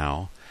Free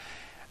Now,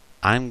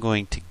 I'm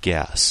going to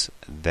guess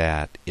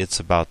that it's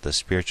about the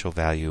spiritual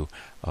value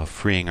of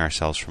freeing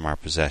ourselves from our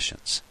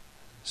possessions.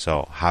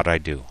 So, how'd I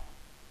do?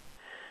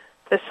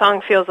 This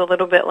song feels a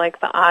little bit like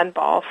the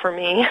oddball for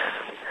me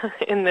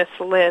in this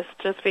list,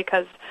 just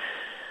because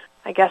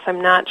I guess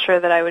I'm not sure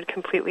that I would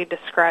completely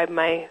describe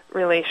my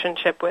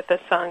relationship with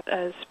this song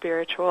as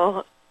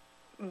spiritual.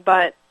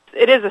 But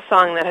it is a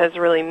song that has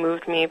really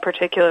moved me,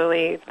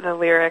 particularly the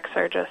lyrics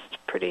are just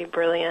pretty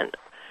brilliant.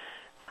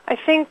 I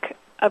think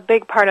a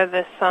big part of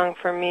this song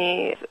for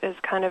me is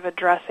kind of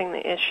addressing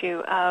the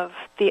issue of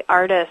the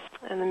artists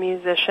and the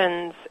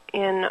musicians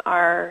in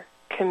our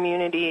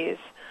communities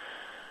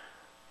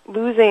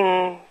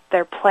losing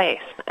their place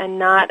and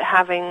not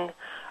having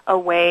a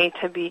way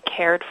to be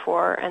cared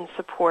for and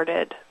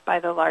supported by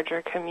the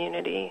larger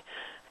community.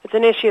 It's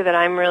an issue that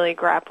I'm really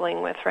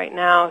grappling with right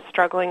now,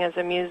 struggling as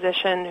a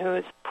musician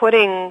who's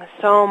putting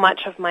so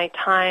much of my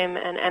time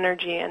and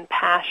energy and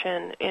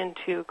passion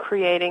into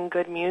creating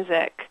good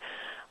music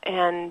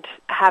and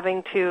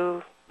having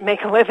to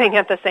make a living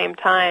at the same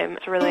time.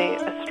 It's really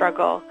a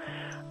struggle.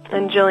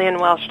 And Jillian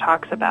Welsh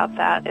talks about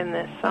that in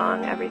this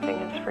song, Everything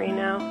is Free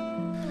Now.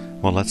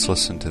 Well, let's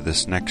listen to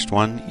this next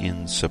one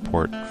in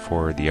support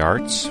for the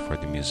arts, for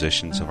the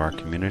musicians of our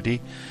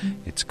community.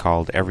 It's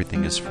called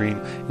Everything is Free.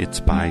 It's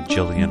by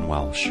Jillian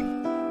Welsh.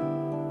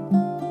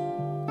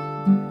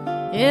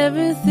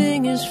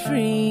 Everything is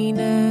free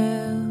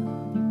now.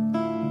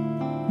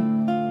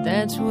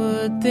 That's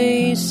what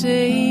they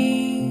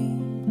say.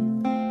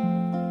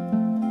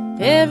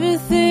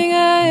 Everything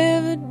I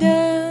ever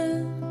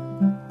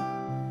done,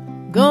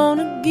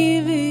 gonna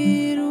give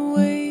it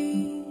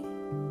away.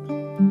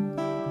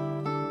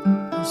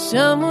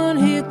 Someone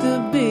hit the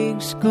big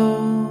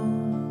score.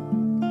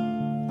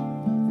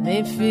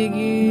 They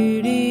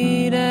figured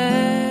it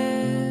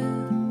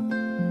out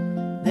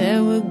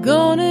that we're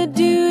gonna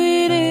do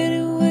it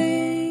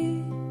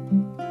anyway,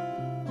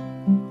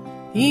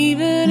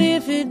 even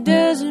if it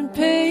doesn't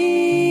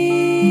pay.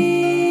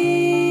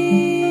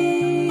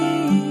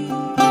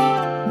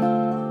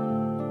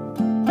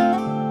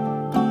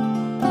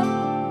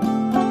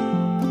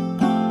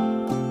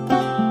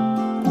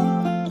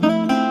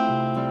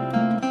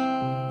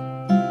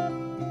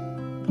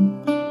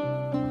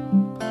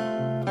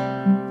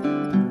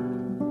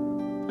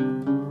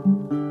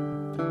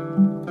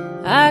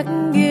 I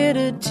can get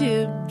a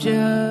tip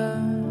jar,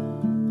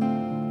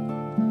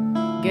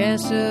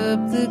 gas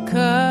up the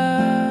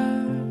car,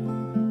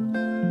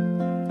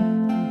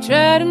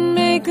 try to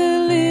make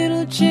a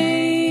little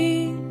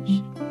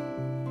change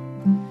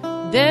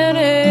down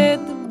at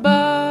the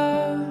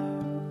bar.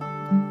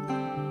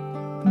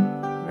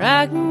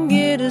 I can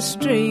get a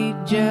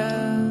straight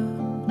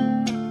job,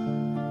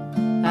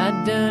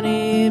 I've done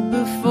it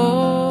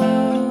before.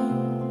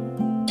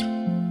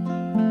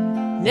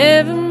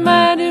 Never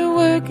minded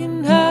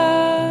working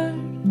hard,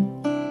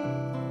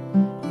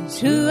 it's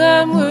who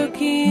I'm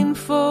working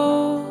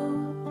for.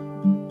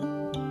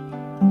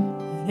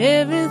 But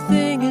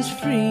everything is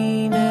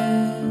free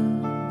now,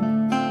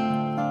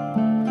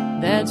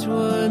 that's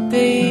what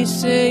they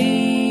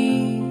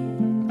say.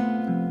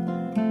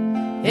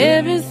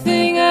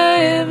 Everything I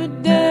ever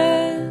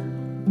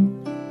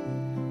done,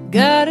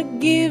 gotta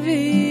give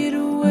it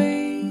away.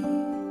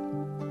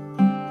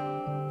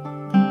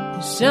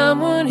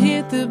 Someone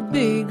hit the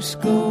big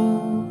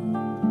score,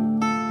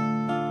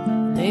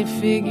 they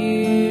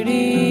figured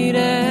it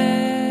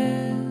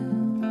out,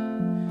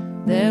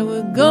 that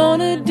we're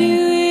gonna do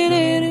it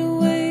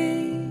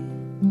anyway,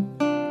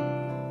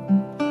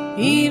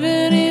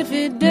 even if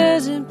it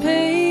doesn't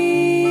pay.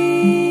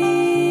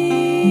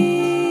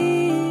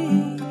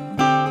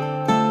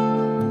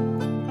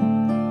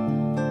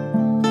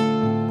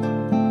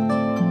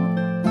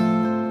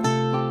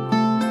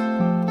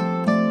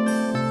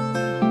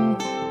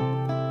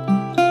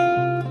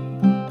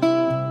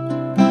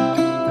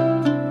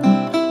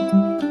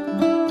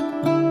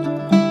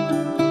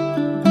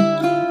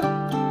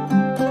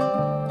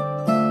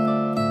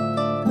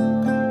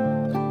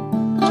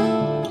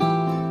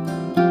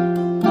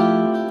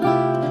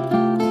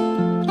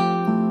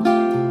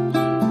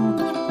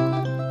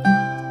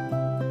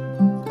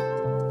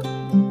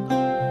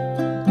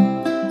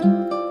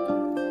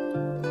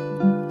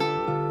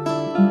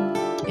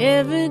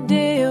 Every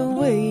day I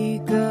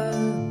wake up,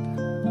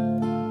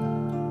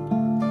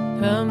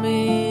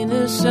 humming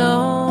a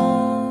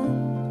song,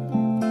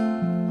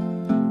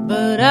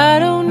 but I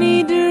don't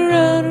need to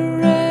run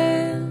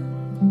around,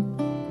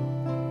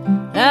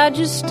 I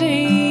just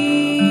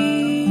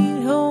stay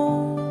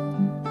home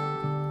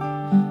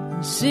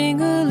and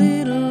sing a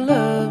little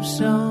love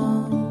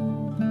song,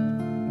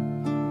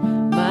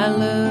 my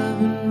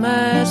love and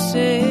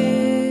myself.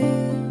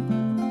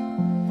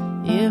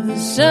 If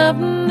there's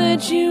something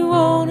that you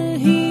wanna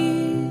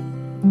hear,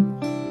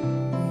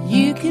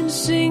 you can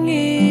sing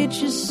it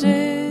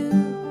yourself,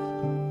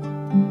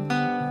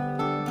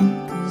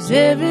 'cause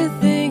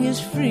everything is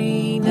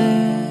free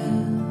now,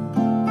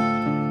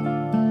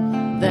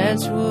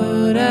 that's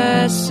what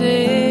I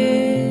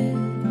said.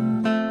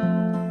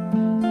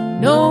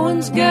 No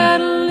one's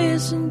gotta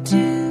listen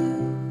to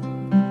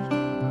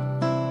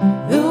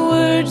the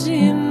words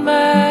in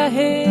my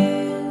head.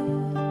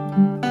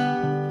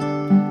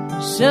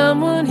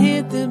 Someone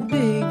hit the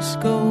big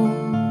score,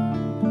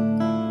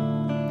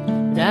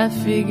 but I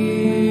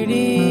figured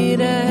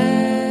it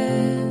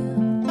out,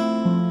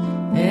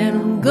 and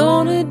I'm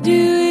gonna do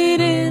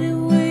it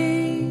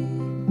anyway,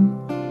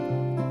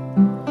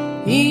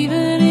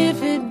 even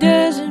if it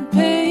doesn't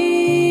pay.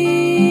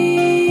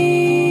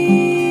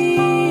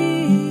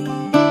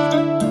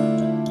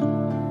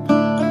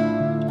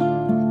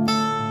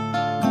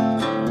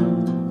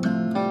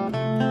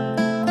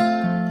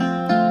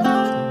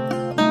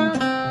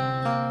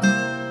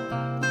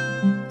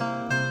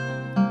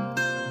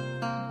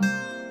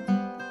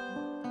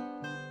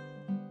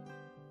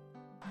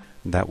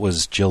 That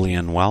was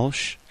Jillian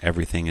Welsh,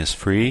 Everything is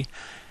Free.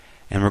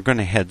 And we're going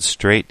to head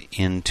straight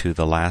into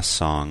the last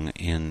song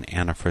in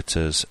Anna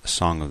Fritz's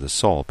Song of the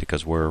Soul,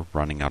 because we're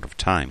running out of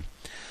time.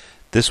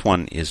 This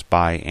one is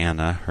by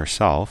Anna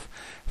herself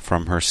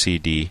from her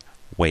CD,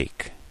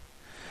 Wake.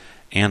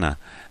 Anna,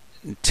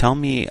 tell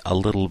me a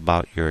little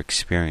about your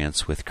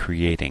experience with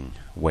creating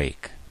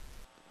Wake.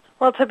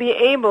 Well, to be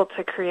able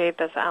to create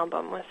this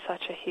album was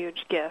such a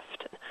huge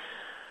gift.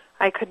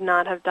 I could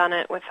not have done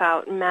it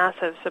without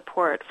massive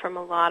support from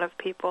a lot of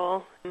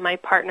people. My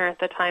partner at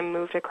the time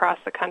moved across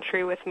the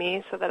country with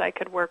me so that I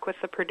could work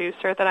with the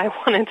producer that I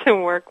wanted to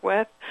work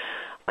with.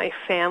 My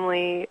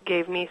family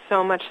gave me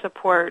so much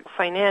support,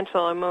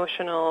 financial,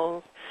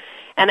 emotional,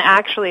 and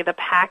actually the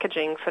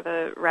packaging for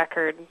the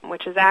record,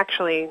 which is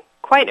actually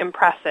quite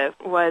impressive,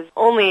 was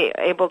only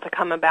able to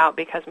come about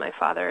because my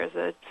father is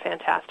a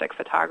fantastic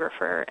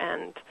photographer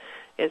and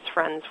is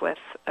friends with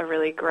a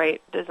really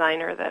great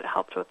designer that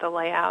helped with the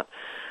layout.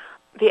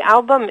 The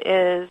album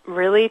is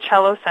really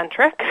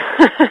cello-centric,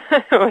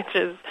 which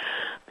is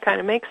kind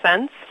of makes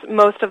sense.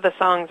 Most of the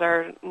songs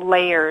are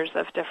layers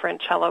of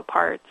different cello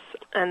parts,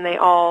 and they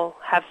all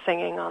have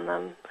singing on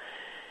them.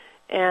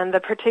 And the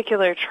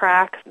particular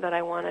track that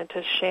I wanted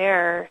to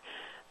share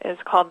is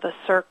called The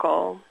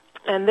Circle.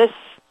 And this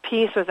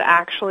piece was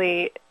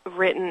actually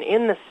written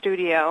in the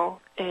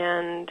studio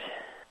and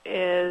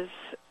is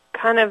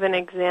kind of an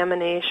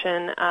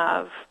examination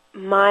of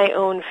my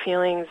own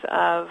feelings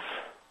of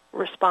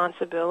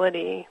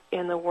responsibility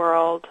in the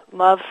world,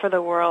 love for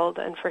the world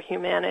and for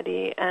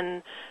humanity,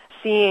 and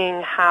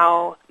seeing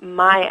how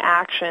my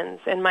actions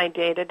in my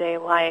day-to-day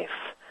life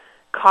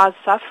cause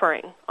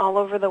suffering all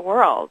over the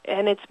world,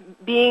 and it's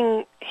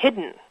being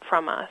hidden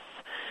from us.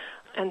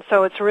 And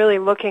so it's really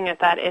looking at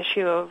that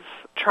issue of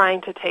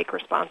trying to take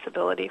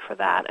responsibility for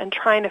that and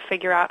trying to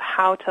figure out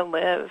how to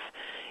live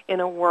in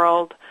a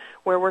world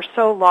where we're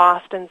so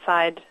lost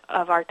inside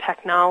of our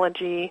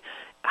technology,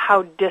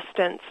 how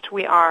distanced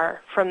we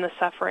are from the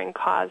suffering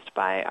caused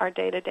by our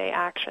day-to-day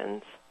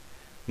actions.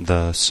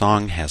 The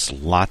song has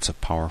lots of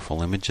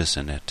powerful images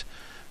in it.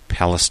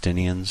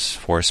 Palestinians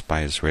forced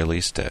by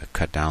Israelis to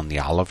cut down the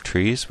olive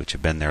trees, which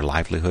have been their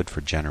livelihood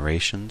for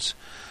generations.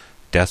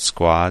 Death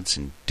squads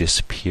and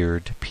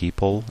disappeared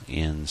people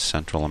in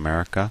Central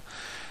America.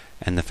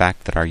 And the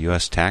fact that our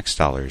U.S. tax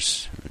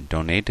dollars,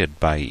 donated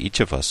by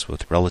each of us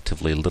with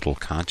relatively little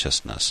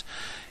consciousness,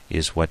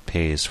 is what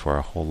pays for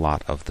a whole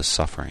lot of the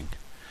suffering.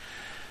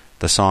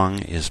 The song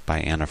is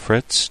by Anna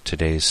Fritz,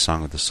 today's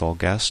Song of the Soul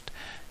guest,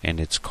 and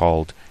it's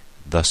called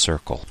The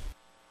Circle.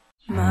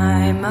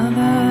 My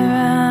mother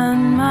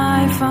and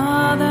my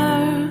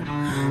father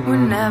were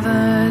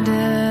never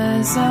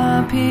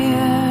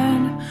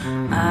disappeared.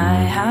 I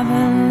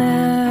haven't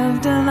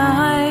lived a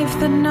life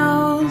that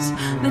knows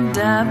the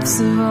depths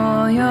of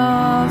all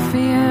your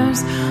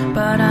fears,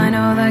 but I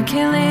know the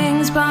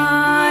killings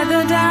by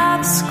the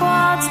death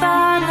squads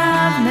that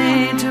have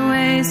laid to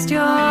waste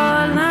your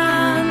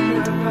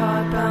land were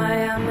brought by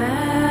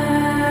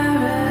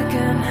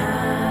American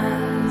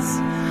hands,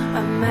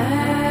 American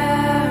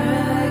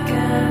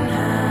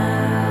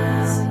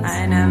hands.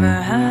 I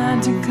never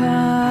had to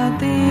cut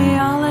the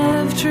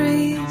olive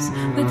trees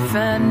that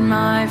fed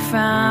my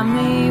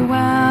family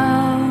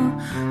well.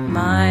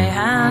 My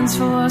hands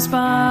forced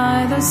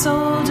by the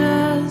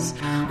soldiers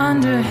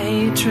under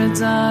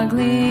hatred's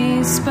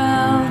ugly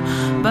spell.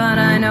 But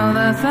I know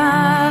the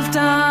theft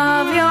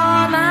of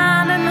your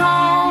land and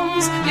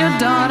homes, your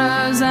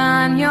daughters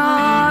and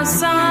your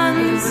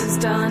sons, is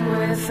done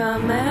with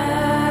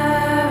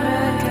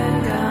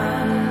American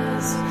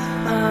guns,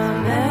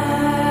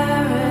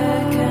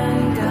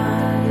 American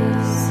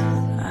guns.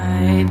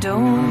 I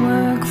don't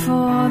work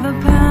for the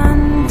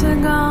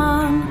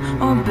Pentagon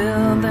or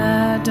build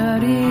their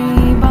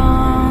dirty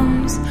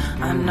bombs.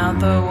 I'm not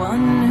the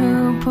one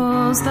who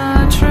pulls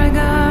the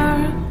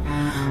trigger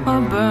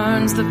or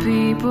burns the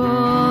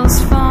people's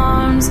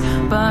farms,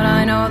 but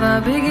I know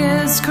the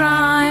biggest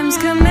crimes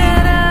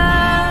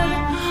committed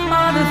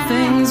are the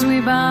things we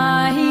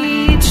buy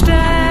each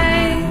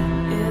day.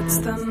 It's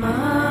the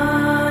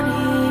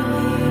money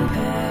we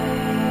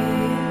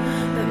pay,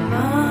 the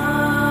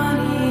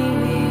money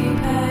we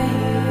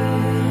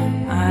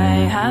pay.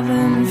 I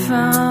haven't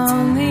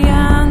found the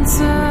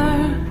answer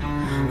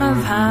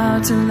of how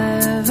to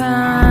live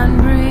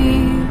and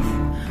breathe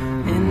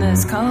in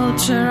this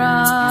culture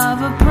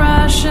of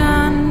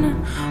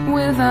oppression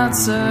without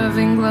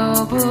serving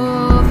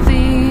global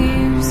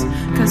thieves.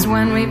 'Cause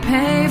when we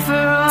pay for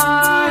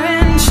our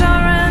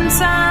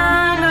insurance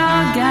and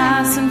our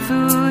gas and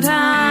food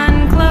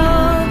and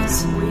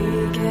clothes,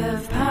 we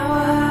give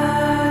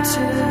power to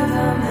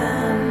the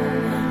men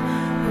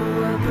who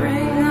will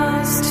bring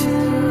us to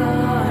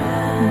our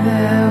end.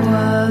 There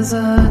was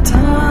a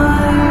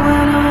time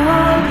when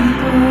all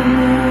people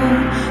knew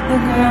the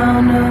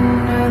ground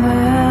under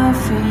their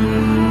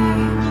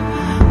feet,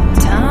 a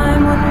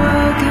time when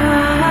work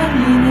had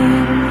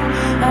meaning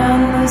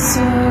and the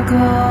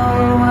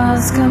circle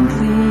was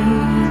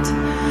complete,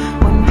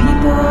 when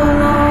people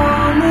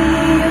only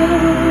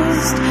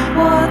used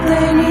what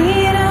they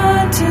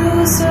needed to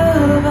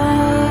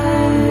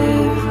survive. We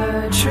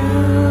were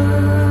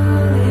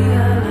truly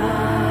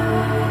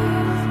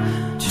alive,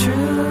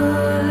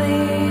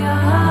 truly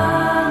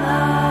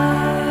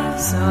alive.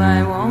 So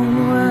I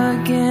won't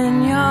work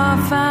in your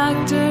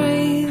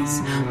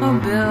factories or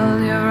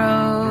build your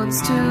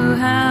roads to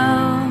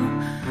hell.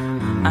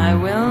 I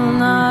will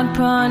not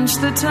punch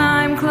the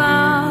time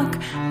clock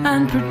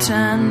and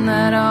pretend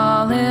that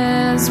all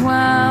is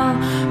well,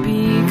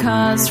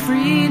 because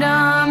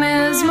freedom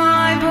is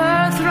my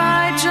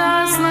birthright,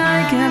 just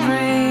like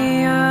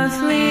every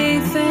earthly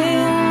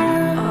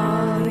thing.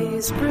 All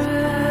these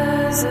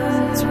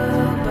prisons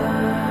will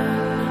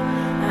burn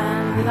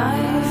and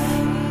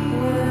life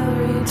will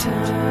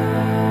return.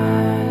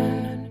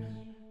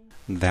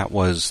 That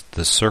was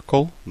The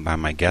Circle by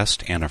my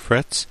guest, Anna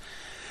Fritz.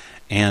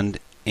 And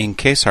in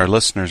case our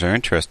listeners are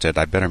interested,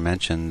 I better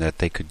mention that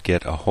they could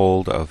get a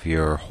hold of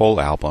your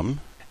whole album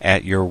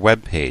at your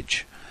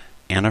webpage,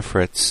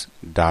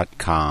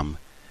 annafritz.com,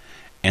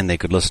 and they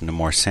could listen to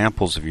more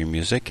samples of your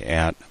music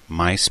at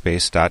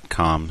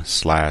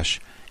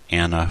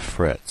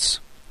myspace.com/AnnaFritz.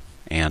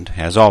 And,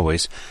 as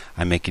always,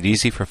 I make it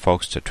easy for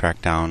folks to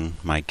track down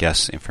my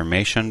guests'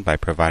 information by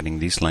providing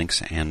these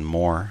links and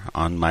more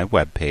on my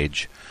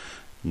webpage,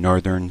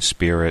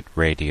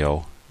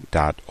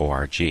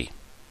 northernspiritradio.org.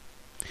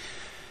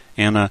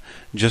 Anna,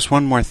 just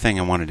one more thing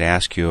I wanted to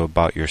ask you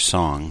about your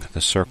song,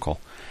 The Circle,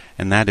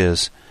 and that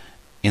is,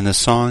 In the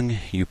song,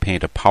 you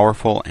paint a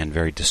powerful and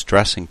very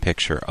distressing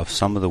picture of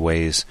some of the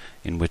ways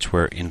in which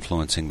we're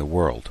influencing the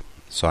world.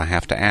 So I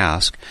have to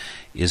ask,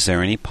 is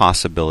there any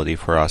possibility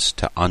for us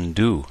to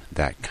undo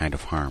that kind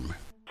of harm?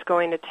 It's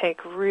going to take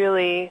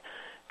really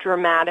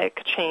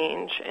dramatic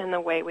change in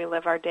the way we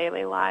live our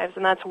daily lives.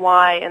 And that's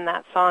why in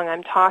that song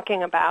I'm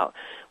talking about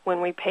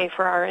when we pay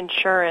for our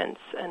insurance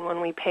and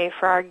when we pay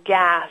for our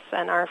gas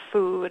and our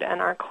food and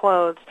our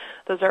clothes.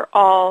 Those are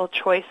all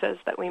choices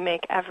that we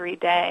make every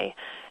day.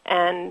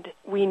 And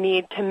we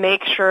need to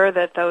make sure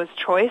that those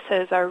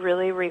choices are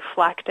really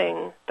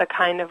reflecting the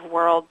kind of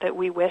world that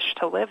we wish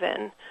to live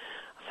in.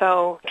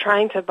 So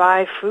trying to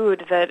buy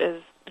food that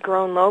is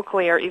grown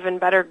locally, or even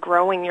better,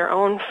 growing your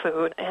own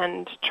food,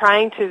 and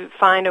trying to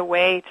find a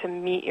way to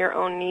meet your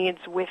own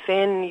needs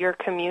within your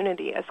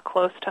community as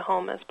close to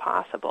home as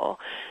possible.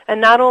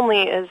 And not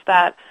only is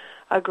that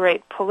a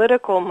great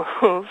political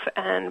move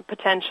and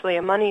potentially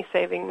a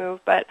money-saving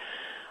move, but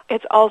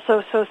it's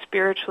also so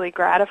spiritually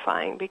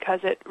gratifying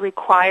because it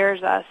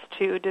requires us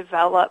to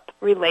develop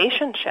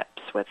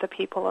relationships with the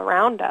people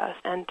around us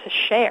and to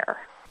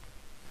share.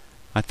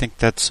 I think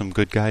that's some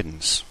good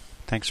guidance.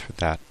 Thanks for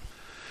that.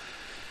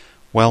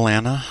 Well,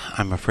 Anna,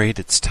 I'm afraid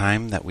it's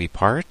time that we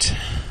part.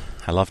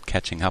 I loved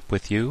catching up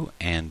with you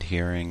and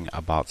hearing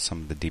about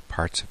some of the deep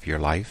parts of your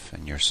life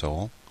and your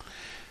soul.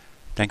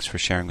 Thanks for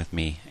sharing with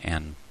me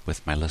and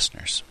with my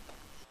listeners.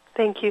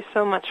 Thank you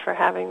so much for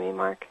having me,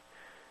 Mark.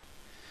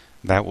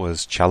 That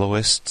was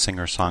celloist,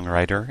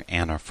 singer-songwriter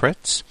Anna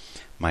Fritz,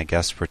 my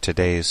guest for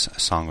today's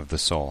Song of the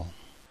Soul.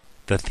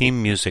 The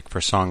theme music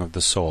for Song of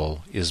the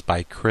Soul is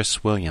by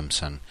Chris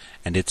Williamson,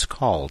 and it's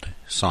called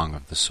Song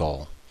of the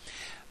Soul.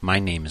 My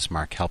name is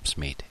Mark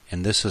Helpsmeet,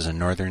 and this is a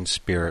Northern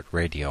Spirit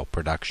Radio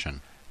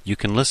production. You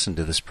can listen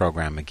to this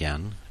program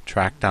again,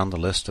 track down the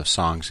list of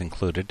songs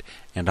included,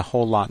 and a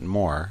whole lot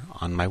more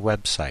on my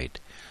website,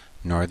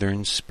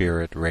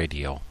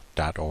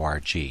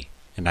 northernspiritradio.org.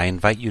 And I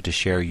invite you to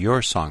share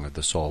your Song of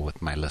the Soul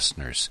with my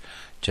listeners.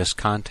 Just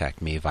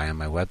contact me via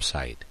my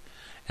website.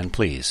 And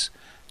please,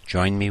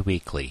 join me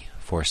weekly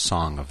for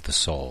Song of the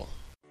Soul.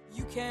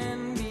 You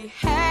can be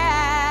happy.